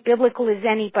as unbiblical as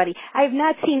anybody. I have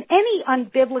not seen any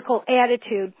unbiblical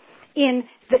attitude in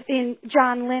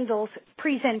John Lindel's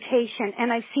presentation,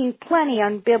 and I've seen plenty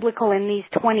unbiblical in these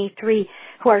 23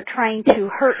 who are trying to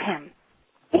hurt him.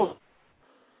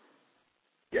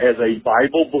 As a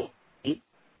Bible-believing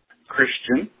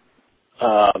Christian,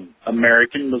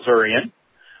 American Missourian,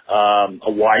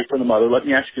 a wife and a mother, let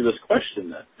me ask you this question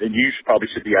then. And you probably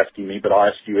should be asking me, but I'll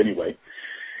ask you anyway.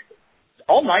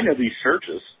 All 9 of these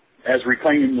churches, as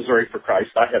Reclaiming Missouri for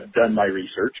Christ, I have done my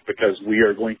research because we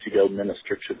are going to go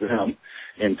minister to them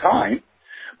in time.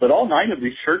 But all 9 of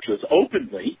these churches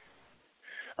openly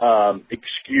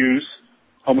excuse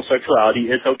homosexuality.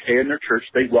 It's okay in their church.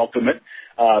 They welcome it.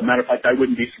 Matter of fact, I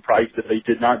wouldn't be surprised if they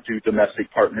did not do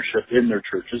domestic partnership in their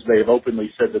churches. They have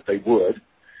openly said that they would.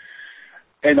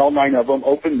 And all 9 of them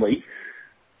openly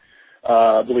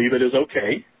believe it is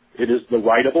okay. It is the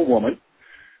right of a woman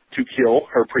to kill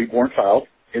her preborn child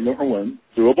in her womb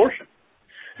through abortion.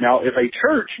 Now, if a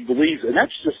church believes, and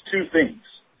that's just 2 things,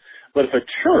 but if a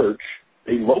church,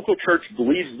 a local church,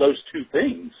 believes those 2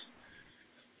 things,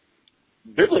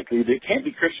 biblically, they can't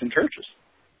be Christian churches.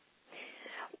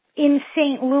 In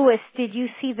St. Louis, did you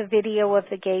see the video of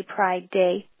the Gay Pride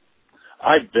Day?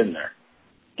 I've been there.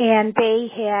 And they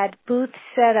had booths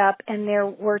set up, and there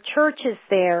were churches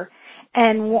there,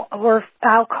 and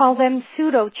I'll call them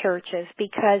pseudo-churches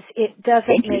because it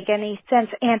doesn't make any sense.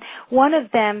 And one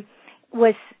of them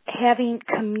was having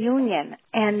communion,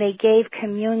 and they gave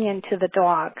communion to the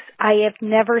dogs. I have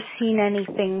never seen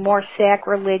anything more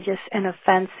sacrilegious and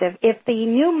offensive. If the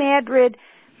New Madrid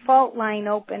fault line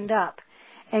opened up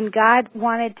and God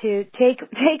wanted to take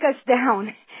us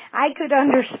down, I could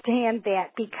understand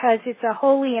that because it's a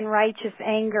holy and righteous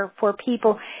anger for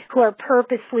people who are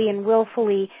purposely and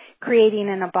willfully creating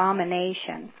an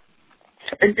abomination.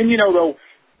 And though,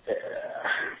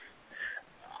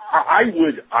 I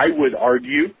would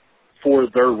argue for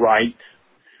their right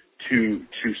to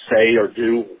say or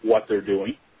do what they're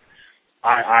doing.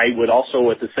 I would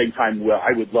also at the same time,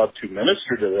 I would love to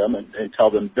minister to them and tell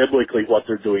them biblically what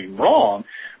they're doing wrong.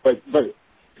 But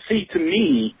see, to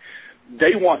me,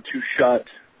 they want to shut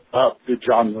up the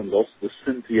John Lindels, the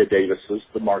Cynthia Davises,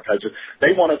 the Mark Hudgens.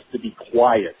 They want us to be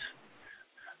quiet,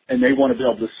 and they want to be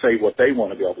able to say what they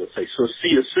want to be able to say. So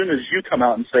see, as soon as you come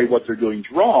out and say what they're doing is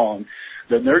wrong,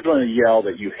 then they're going to yell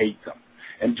that you hate them.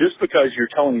 And just because you're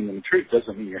telling them the truth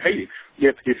doesn't mean you're hating.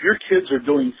 If your kids are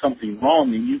doing something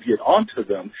wrong and you get onto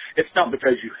them, it's not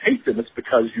because you hate them, it's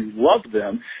because you love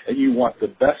them and you want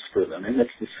the best for them. And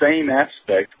it's the same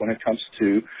aspect when it comes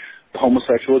to the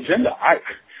homosexual agenda.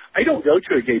 I don't go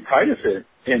to a gay pride event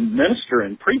and minister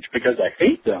and preach because I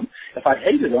hate them. If I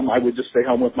hated them, I would just stay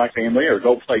home with my family or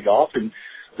go play golf and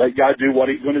let God do what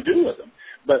he's going to do with them.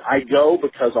 But I go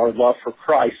because our love for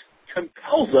Christ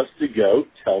compels us to go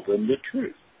tell them the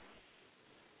truth.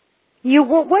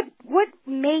 What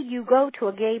made you go to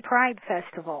a gay pride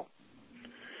festival?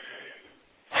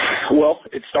 Well,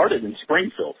 it started in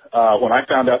Springfield. When I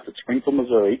found out that Springfield,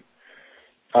 Missouri,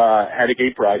 had a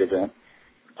gay pride event,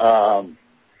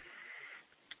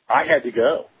 I had to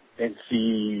go and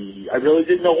see. I really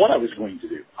didn't know what I was going to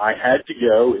do. I had to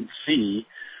go and see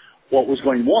what was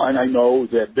going on. I know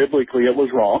that biblically it was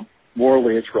wrong.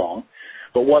 Morally it's wrong.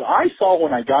 But what I saw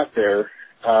when I got there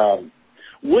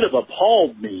would have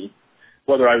appalled me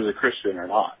whether I was a Christian or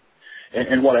not.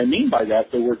 And what I mean by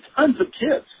that, there were tons of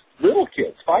kids, little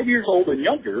kids, 5 years old and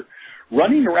younger,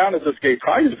 running around at this gay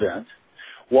pride event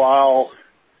while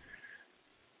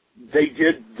they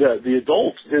did, the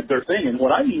adults did their thing. And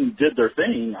what I mean did their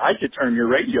thing, I could turn your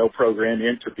radio program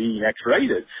into being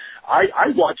X-rated.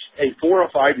 I watched a 4 or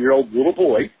 5 year old little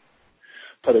boy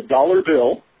put a dollar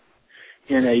bill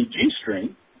in a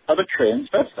G-string of a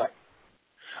transvestite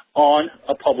on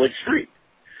a public street.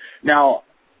 Now,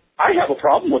 I have a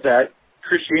problem with that,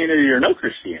 Christianity or no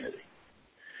Christianity.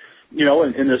 You know,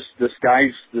 and this guy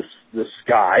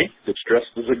that's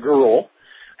dressed as a girl,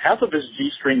 half of his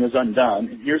G-string is undone,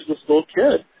 and here's this little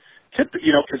kid,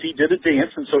 because he did a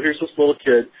dance, and so here's this little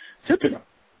kid tipping him.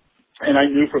 And I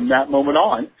knew from that moment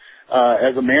on,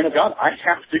 as a man of God, I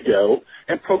have to go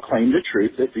and proclaim the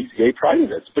truth at these gay pride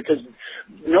events, because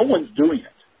no one's doing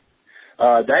it.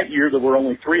 That year, there were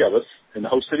only 3 of us in the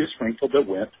host city of Springfield that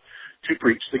went to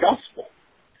preach the gospel.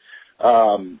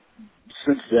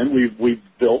 Since then, we've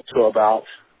built to about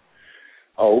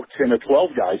 10 or 12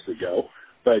 guys that go.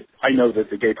 But I know that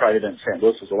the gay pride event in St.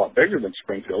 Louis is a lot bigger than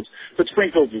Springfield's, but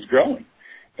Springfield's is growing.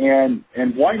 And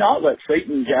why not let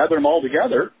Satan gather them all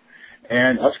together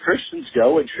and us Christians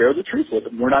go and share the truth with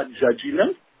them? We're not judging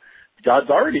them. God's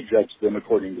already judged them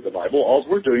according to the Bible. All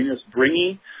we're doing is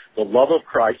bringing the love of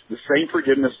Christ, the same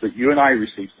forgiveness that you and I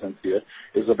received, Cynthia,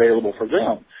 is available for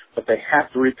them. But they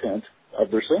have to repent of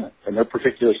their sin. And their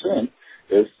particular sin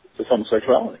is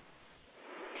homosexuality.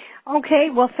 Okay,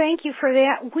 well, thank you for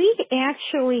that. We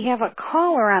actually have a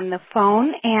caller on the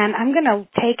phone, and I'm going to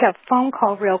take a phone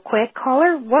call real quick.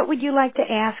 Caller, what would you like to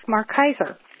ask Mark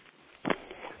Kiser?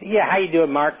 Yeah, how you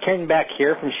doing, Mark? Ken back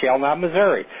here from Shellknot,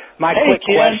 Missouri. My hey, quick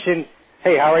Ken. question.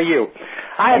 Hey, how are you?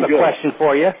 I have a question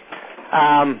for you.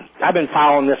 I've been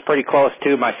following this pretty close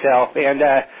too myself, and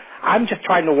I'm just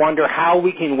trying to wonder how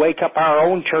we can wake up our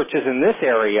own churches in this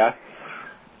area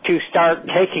to start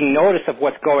taking notice of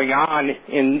what's going on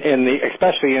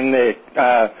especially in the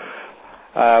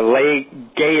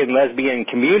gay and lesbian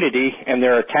community and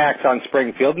their attacks on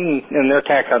Springfield and their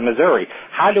attacks on Missouri.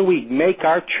 How do we make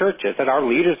our churches and our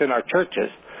leaders in our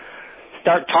churches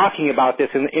start talking about this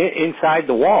inside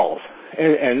the walls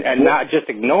and not just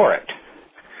ignore it?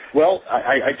 Well,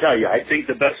 I tell you, I think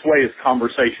the best way is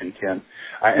conversation, Ken.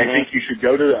 I think you should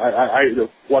go to,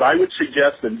 what I would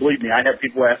suggest, and believe me, I have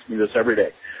people ask me this every day.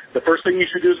 The first thing you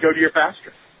should do is go to your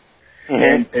pastor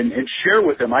and share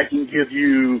with them. I can give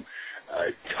you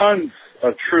tons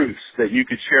of truths that you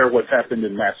could share what's happened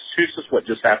in Massachusetts, what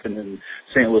just happened in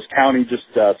St. Louis County just,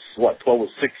 6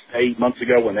 to 8 months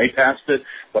ago when they passed it,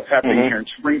 what's happening here in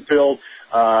Springfield.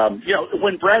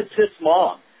 When Brad Pitt's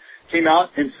mom came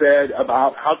out and said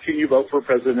about how can you vote for a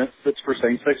president that's for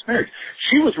same-sex marriage.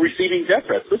 She was receiving death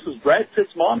threats. This is Brad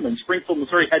Pitt's mom in Springfield,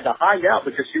 Missouri, had to hide out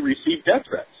because she received death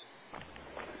threats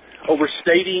over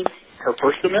stating her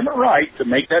First Amendment right to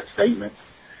make that statement.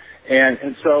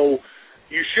 And so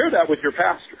you share that with your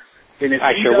pastor. And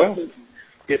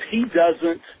if he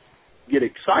doesn't get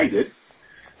excited,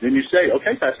 then you say,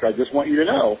 okay, pastor, I just want you to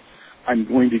know I'm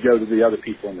going to go to the other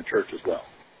people in the church as well.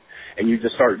 And you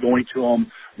just start going to them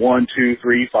 1, 2,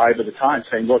 3, 5 at a time,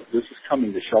 saying, look, this is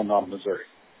coming to Shellknot, Missouri.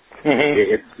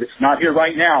 It's not here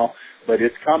right now, but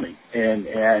it's coming.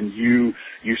 And you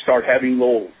start having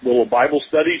little Bible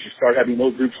studies, you start having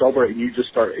little groups over, and you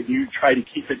try to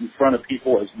keep it in front of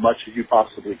people as much as you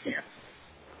possibly can.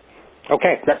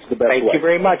 Okay. That's the best way. Thank you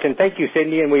very much, and thank you,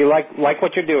 Cindy, and we like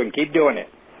what you're doing. Keep doing it.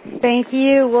 Thank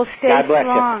you. We'll stay God bless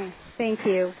strong. You. Thank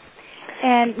you.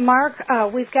 And Mark,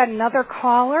 we've got another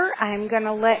caller. I'm going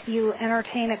to let you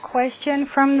entertain a question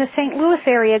from the St. Louis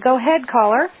area. Go ahead,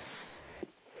 caller.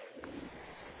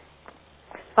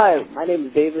 Hi, my name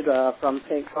is David from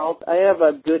St. Charles. I have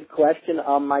a good question.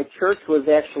 My church was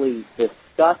actually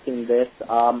discussing this.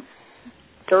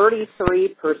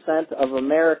 33% of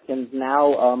Americans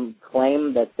now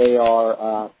claim that they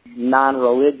are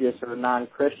non-religious or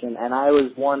non-Christian, and I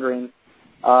was wondering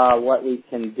what we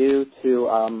can do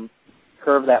to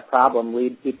curb that problem,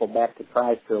 lead people back to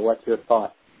Christ, or what's your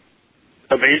thought?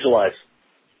 Evangelize.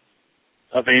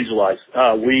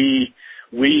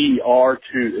 We are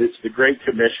it's the Great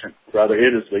Commission, brother.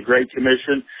 It is the Great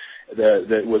Commission.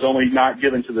 that was only not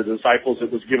given to the disciples,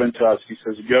 it was given to us. He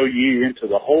says, go ye into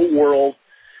the whole world,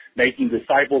 making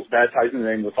disciples, baptizing in the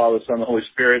name of the Father, the Son, and the Holy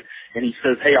Spirit. And he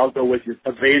says, hey, I'll go with you.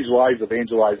 Evangelize,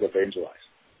 evangelize, evangelize.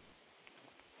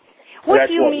 What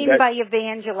do you mean by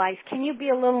evangelize? Can you be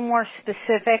a little more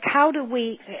specific? How do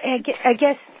we, I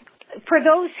guess, for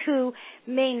those who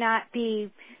may not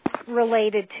be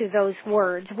related to those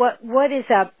words, what is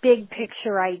a big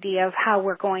picture idea of how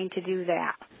we're going to do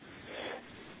that?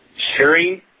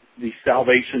 Sharing the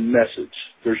salvation message.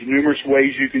 There's numerous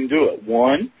ways you can do it.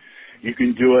 One, you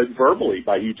can do it verbally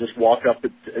by you just walk up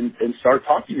and start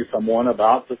talking to someone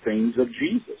about the things of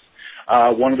Jesus.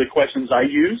 One of the questions I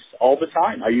use all the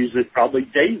time, I use it probably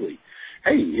daily.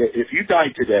 Hey, if you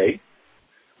died today,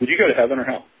 would you go to heaven or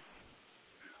hell?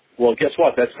 Well, guess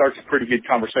what? That starts a pretty good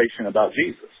conversation about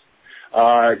Jesus.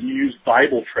 You use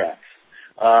Bible tracts.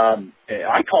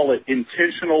 I call it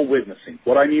intentional witnessing.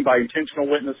 What I mean by intentional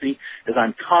witnessing is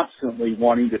I'm constantly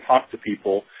wanting to talk to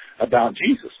people about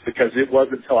Jesus, because it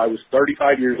wasn't until I was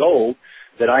 35 years old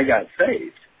that I got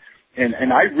saved.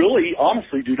 And I really,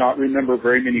 honestly, do not remember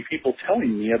very many people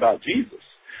telling me about Jesus.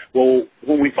 Well,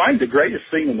 when we find the greatest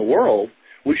thing in the world,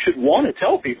 we should want to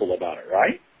tell people about it,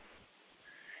 right?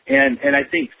 And I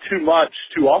think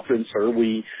too often, sir,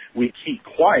 we keep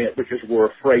quiet because we're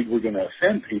afraid we're going to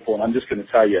offend people. And I'm just going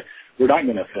to tell you, we're not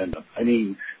going to offend them. I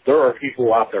mean, there are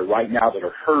people out there right now that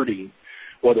are hurting,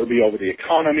 whether it be over the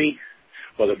economy,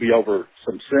 whether it be over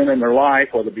some sin in their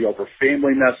life, whether it be over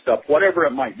family messed up, whatever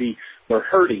it might be, they're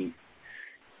hurting.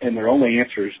 And their only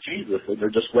answer is Jesus, and they're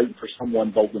just waiting for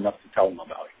someone bold enough to tell them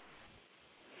about it.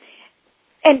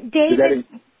 And David,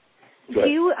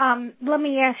 let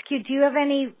me ask you, do you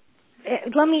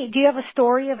have a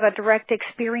story of a direct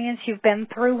experience you've been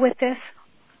through with this?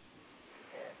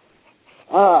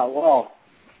 Well,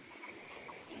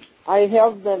 I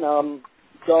have been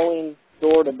going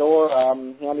door to door,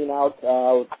 handing out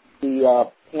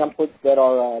the pamphlets that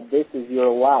are "This Is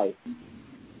Your Life,"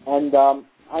 and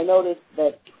I noticed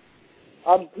that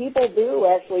people do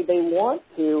actually, they want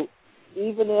to,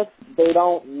 even if they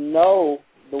don't know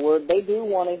the word, they do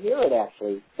want to hear it.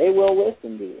 Actually, they will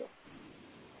listen to you.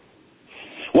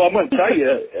 Well, I'm going to tell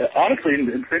you, honestly,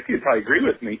 and Cynthia would probably agree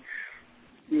with me,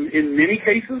 in many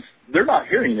cases, they're not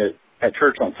hearing it at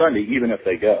church on Sunday, even if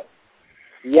they go.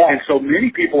 Yeah. And so many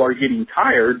people are getting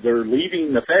tired. They're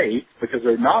leaving the faith because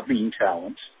they're not being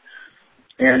challenged.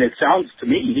 And it sounds to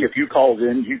me, if you called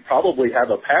in, you probably have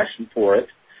a passion for it.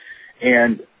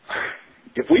 And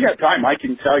if we have time, I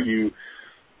can tell you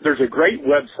there's a great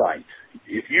website.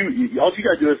 If all you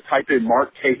got to do is type in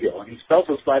Mark Cahill, and he spells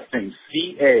his last name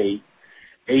Cahill.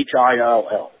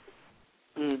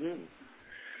 Mm-hmm.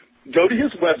 Go to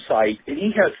his website, and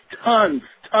he has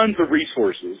tons of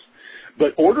resources.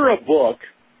 But order a book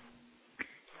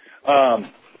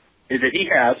that he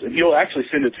has, and he'll actually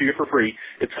send it to you for free.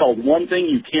 It's called One Thing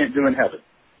You Can't Do in Heaven.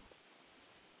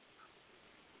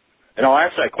 And I'll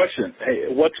ask that question.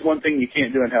 Hey, what's one thing you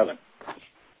can't do in heaven?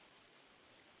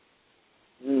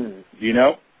 Do you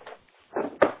know?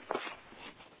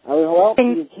 Well,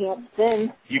 you can't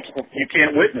sin. You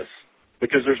can't witness,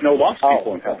 because there's no lost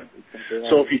people in heaven.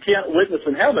 So if you can't witness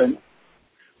in heaven,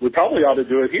 we probably ought to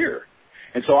do it here.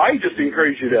 And so I just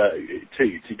encourage you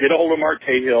to get a hold of Mark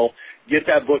Cahill, get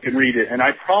that book and read it. And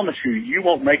I promise you, you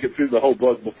won't make it through the whole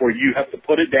book before you have to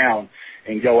put it down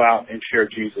and go out and share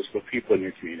Jesus with people in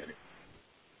your community.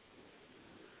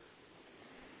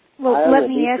 Well, let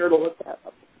me ask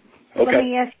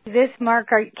you this, Mark.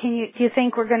 Do you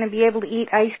think we're going to be able to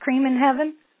eat ice cream in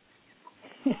heaven?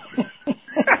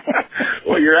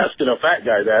 Well, you're asking a fat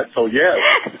guy that, so yes.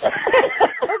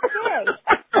 Okay.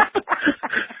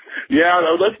 Yeah,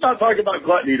 let's not talk about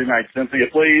gluttony tonight, Cynthia,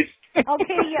 please.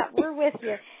 Okay, yeah, we're with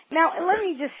you. Now, let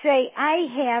me just say, I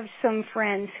have some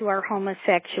friends who are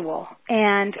homosexual,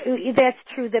 and that's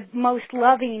true. The most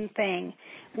loving thing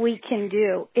we can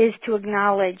do is to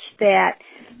acknowledge that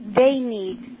they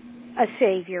need a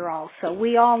Savior also.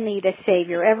 We all need a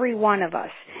Savior, every one of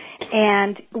us.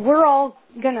 And we're all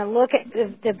going to look at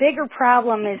the bigger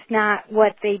problem is not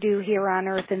what they do here on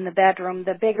earth in the bedroom.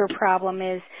 The bigger problem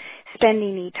is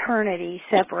spending eternity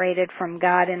separated from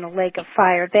God in a lake of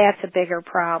fire. That's a bigger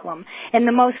problem. And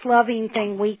the most loving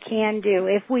thing we can do,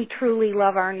 if we truly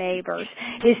love our neighbors,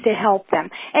 is to help them.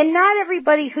 And not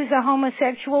everybody who's a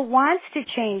homosexual wants to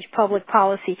change public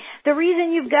policy. The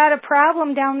reason you've got a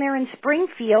problem down there in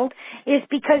Springfield is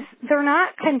because they're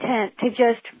not content to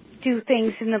just do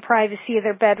things in the privacy of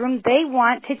their bedroom. They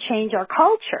want to change our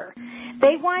culture.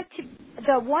 They want to,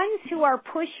 the ones who are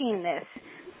pushing this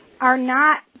are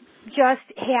not just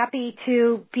happy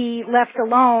to be left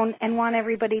alone and want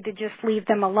everybody to just leave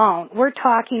them alone. We're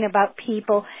talking about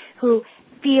people who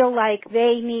feel like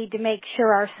they need to make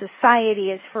sure our society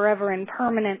is forever and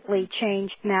permanently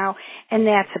changed now, and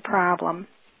that's a problem.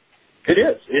 It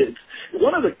is. It's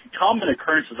one of the common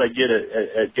occurrences I get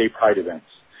at gay pride events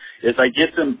is I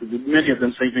get them, many of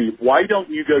them saying to me, why don't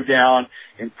you go down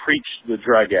and preach to the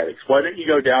drug addicts? Why don't you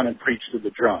go down and preach to the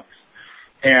drunks?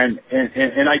 And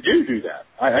I do that.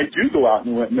 I do go out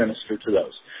and minister to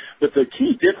those. But the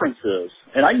key difference is,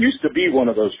 and I used to be one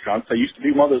of those drunks. I used to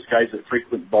be one of those guys that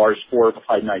frequent bars 4 or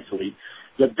 5 nights a week.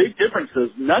 The big difference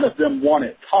is none of them want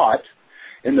it taught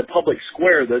in the public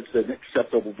square that's an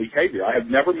acceptable behavior. I have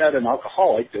never met an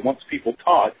alcoholic that wants people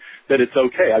taught that it's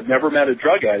okay. I've never met a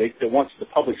drug addict that wants the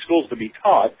public schools to be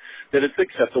taught that it's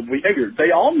acceptable behavior. They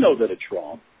all know that it's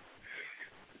wrong.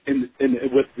 And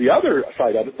with the other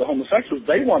side of it, the homosexuals,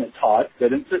 they want it taught that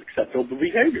it's acceptable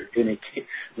behavior. And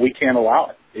we can't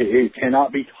allow it. It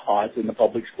cannot be taught in the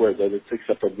public square that it's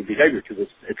acceptable behavior because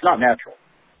it's not natural.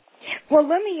 Well,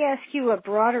 let me ask you a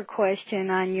broader question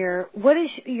on what is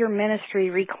your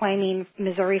ministry, Reclaiming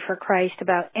Missouri for Christ,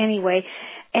 about anyway?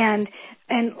 And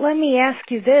let me ask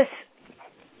you this.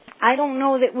 I don't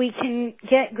know that we can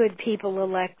get good people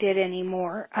elected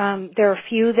anymore. There are a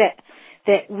few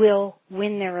that will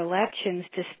win their elections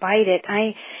despite it.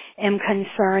 I am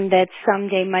concerned that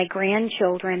someday my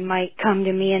grandchildren might come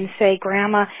to me and say,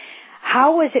 Grandma,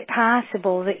 how was it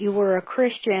possible that you were a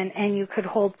Christian and you could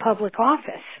hold public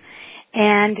office?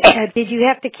 And did you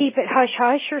have to keep it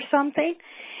hush-hush or something?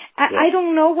 I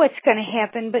don't know what's going to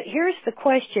happen, but here's the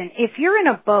question. If you're in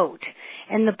a boat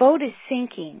and the boat is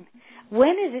sinking,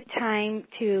 when is it time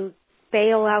to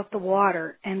bail out the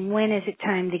water, and when is it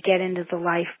time to get into the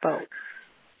lifeboat?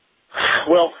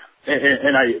 Well,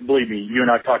 and I believe me, you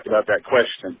and I talked about that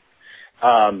question.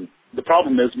 The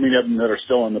problem is many of them that are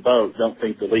still in the boat don't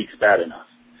think the leak's bad enough.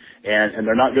 And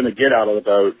they're not going to get out of the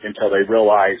boat until they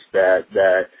realize that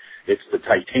it's the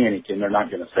Titanic and they're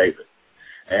not going to save it.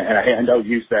 And I don't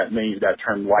use that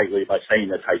term lightly by saying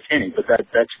the Titanic, but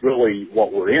that's really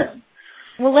what we're in.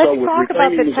 Well, let's talk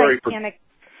about the Titanic.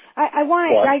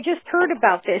 I just heard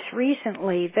about this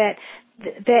recently that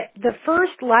the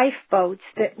first lifeboats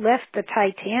that left the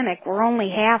Titanic were only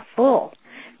half full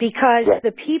because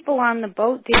the people on the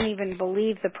boat didn't even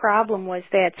believe the problem was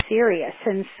that serious,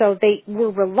 and so they were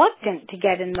reluctant to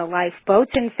get in the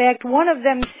lifeboats. In fact, one of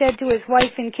them said to his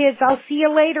wife and kids, I'll see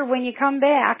you later when you come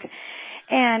back.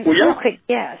 And who could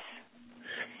guess?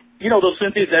 You know, though,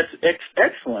 Cynthia, that's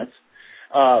excellent.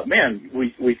 Man,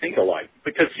 we think alike.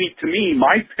 Because, see, to me,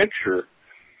 my picture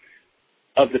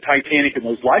of the Titanic and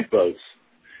those lifeboats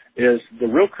is the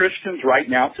real Christians right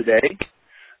now today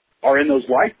are in those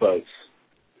lifeboats,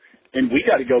 and we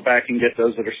got to go back and get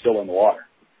those that are still in the water.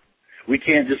 We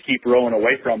can't just keep rowing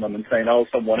away from them and saying, oh,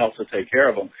 someone else will take care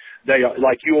of them. They are,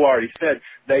 like you already said,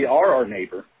 they are our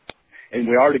neighbor, and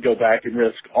we are to go back and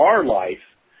risk our life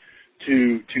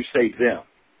to save them.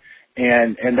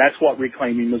 And that's what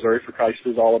Reclaiming Missouri for Christ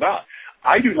is all about.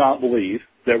 I do not believe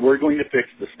that we're going to fix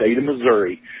the state of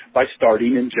Missouri by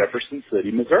starting in Jefferson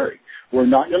City, Missouri. We're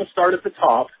not going to start at the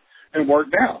top and work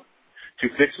down. To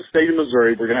fix the state of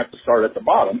Missouri, we're going to have to start at the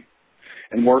bottom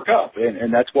and work up.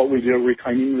 And that's what we do at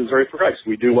Reclaiming Missouri for Christ.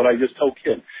 We do what I just told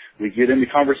Kim. We get into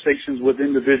conversations with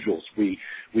individuals. We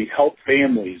help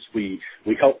families. We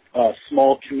help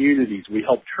small communities. We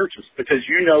help churches. Because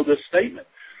you know this statement.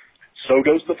 So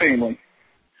goes the family.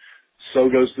 So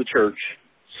goes the church.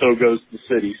 So goes the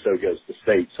city. So goes the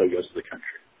state. So goes the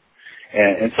country.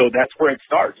 And so that's where it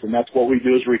starts. And that's what we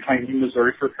do as Reclaiming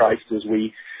Missouri for Christ is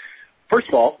first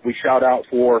of all, we shout out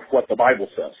for what the Bible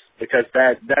says. Because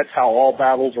that's how all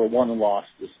battles are won and lost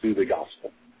is through the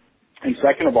gospel. And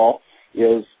second of all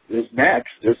is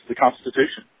the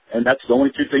Constitution. And that's the only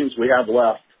two things we have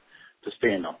left to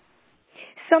stand on.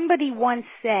 Somebody once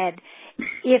said,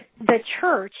 if the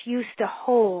church used to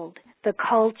hold the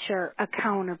culture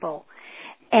accountable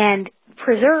and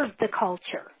preserve the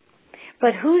culture,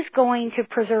 but who's going to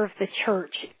preserve the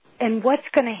church? And what's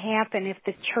going to happen if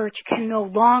the church can no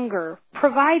longer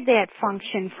provide that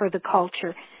function for the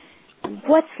culture?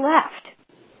 What's left?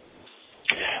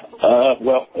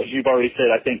 Well, as you've already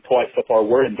said, I think twice so far,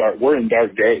 we're in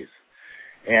dark days.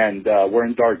 And we're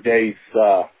in dark days.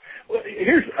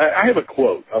 I have a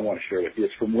quote I want to share with you.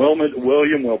 It's from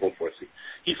William Wilberforce.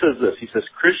 He says this. He says,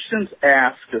 Christianity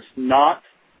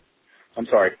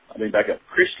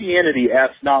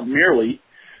asks not merely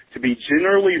to be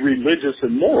generally religious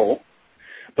and moral,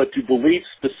 but to believe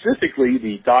specifically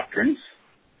the doctrines,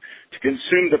 to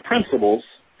consume the principles,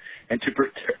 and to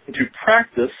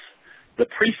practice the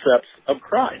precepts of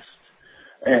Christ.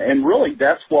 And really,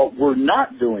 that's what we're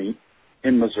not doing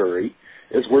in Missouri,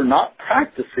 is we're not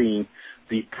practicing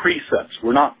the precepts.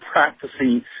 We're not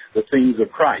practicing the things of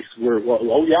Christ. We're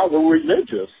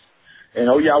religious. And,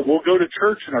 we'll go to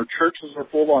church, and our churches are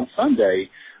full on Sunday,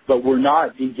 but we're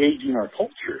not engaging our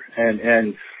culture.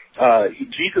 And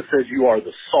Jesus says you are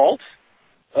the salt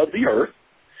of the earth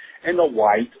and the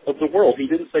light of the world. He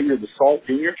didn't say you're the salt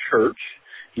in your church.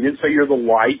 He didn't say you're the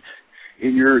light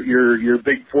in your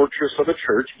big fortress of a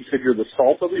church. He said you're the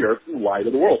salt of the earth and the light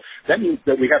of the world. That means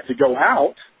that we have to go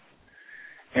out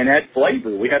and add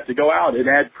flavor. We have to go out and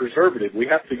add preservative. We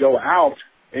have to go out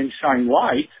and shine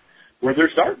light where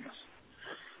there's darkness.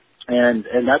 And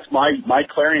that's my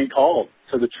clarion call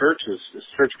to the churches. This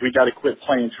church, we got to quit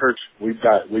playing church. We've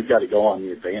got to go on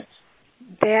the advance.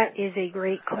 That is a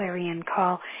great clarion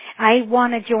call. I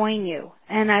want to join you,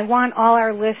 and I want all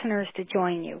our listeners to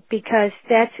join you, because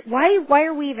that's why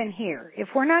are we even here?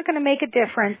 If we're not going to make a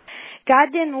difference,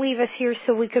 God didn't leave us here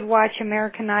so we could watch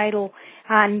American Idol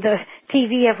on the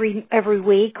TV every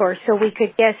week, or so we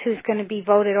could guess who's going to be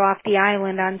voted off the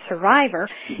island on Survivor.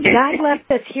 God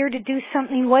left us here to do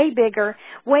something way bigger,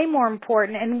 way more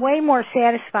important, and way more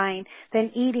satisfying than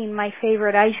eating my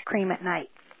favorite ice cream at night.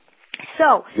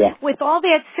 So, with all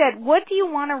that said, what do you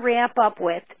want to wrap up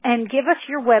with? And give us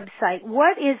your website.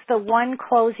 What is the one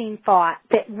closing thought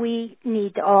that we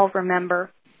need to all remember?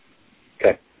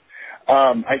 Okay.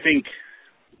 I think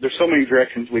there's so many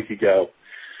directions we could go,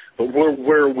 but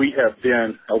where we have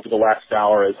been over the last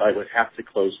hour is I would have to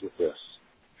close with this.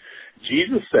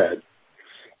 Jesus said,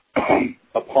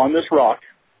 upon this rock,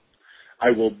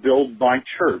 I will build my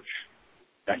church.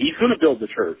 Now, he's going to build the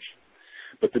church,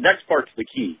 but the next part's the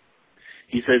key.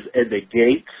 He says, and the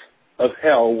gates of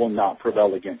hell will not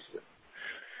prevail against it.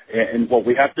 And what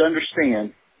we have to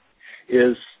understand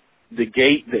is that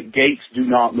gates do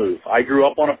not move. I grew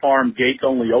up on a farm, gates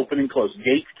only open and close.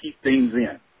 Gates keep things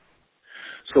in.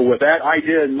 So with that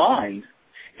idea in mind,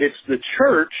 it's the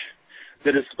church that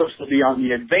is supposed to be on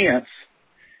the advance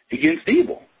against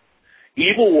evil.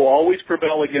 Evil will always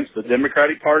prevail against the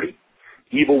Democratic Party.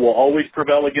 Evil will always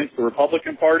prevail against the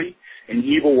Republican Party. And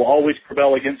evil will always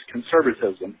prevail against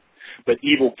conservatism, but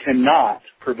evil cannot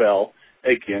prevail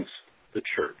against the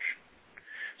church.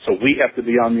 So we have to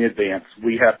be on the advance.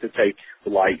 We have to take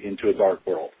the light into a dark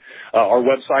world. Our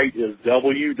website is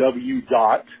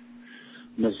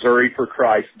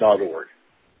www.MissouriForChrist.org.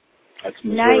 That's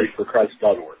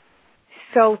MissouriForChrist.org.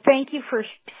 So thank you for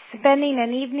spending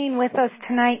an evening with us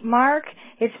tonight, Mark.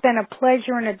 It's been a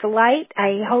pleasure and a delight.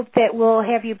 I hope that we'll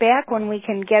have you back when we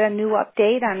can get a new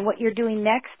update on what you're doing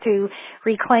next to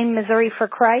reclaim Missouri for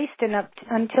Christ. And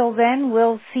until then,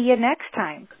 we'll see you next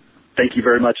time. Thank you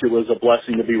very much. It was a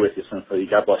blessing to be with you, Cynthia.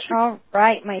 God bless you. All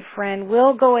right, my friend.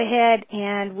 We'll go ahead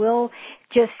and we'll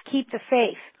just keep the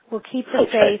faith. We'll keep the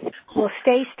faith. We'll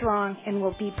stay strong, and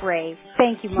we'll be brave.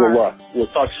 Thank you, Mark. We'll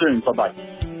talk soon. Bye-bye.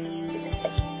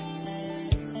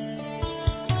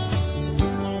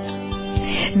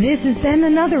 This has been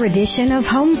another edition of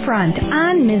Homefront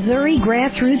on Missouri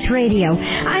Grassroots Radio.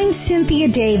 I'm Cynthia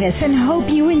Davis and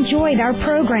hope you enjoyed our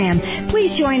program.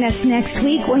 Please join us next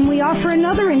week when we offer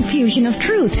another infusion of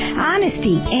truth,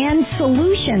 honesty, and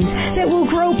solutions that will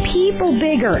grow people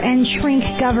bigger and shrink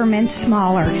government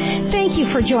smaller. Thank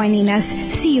you for joining us.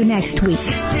 See you next week.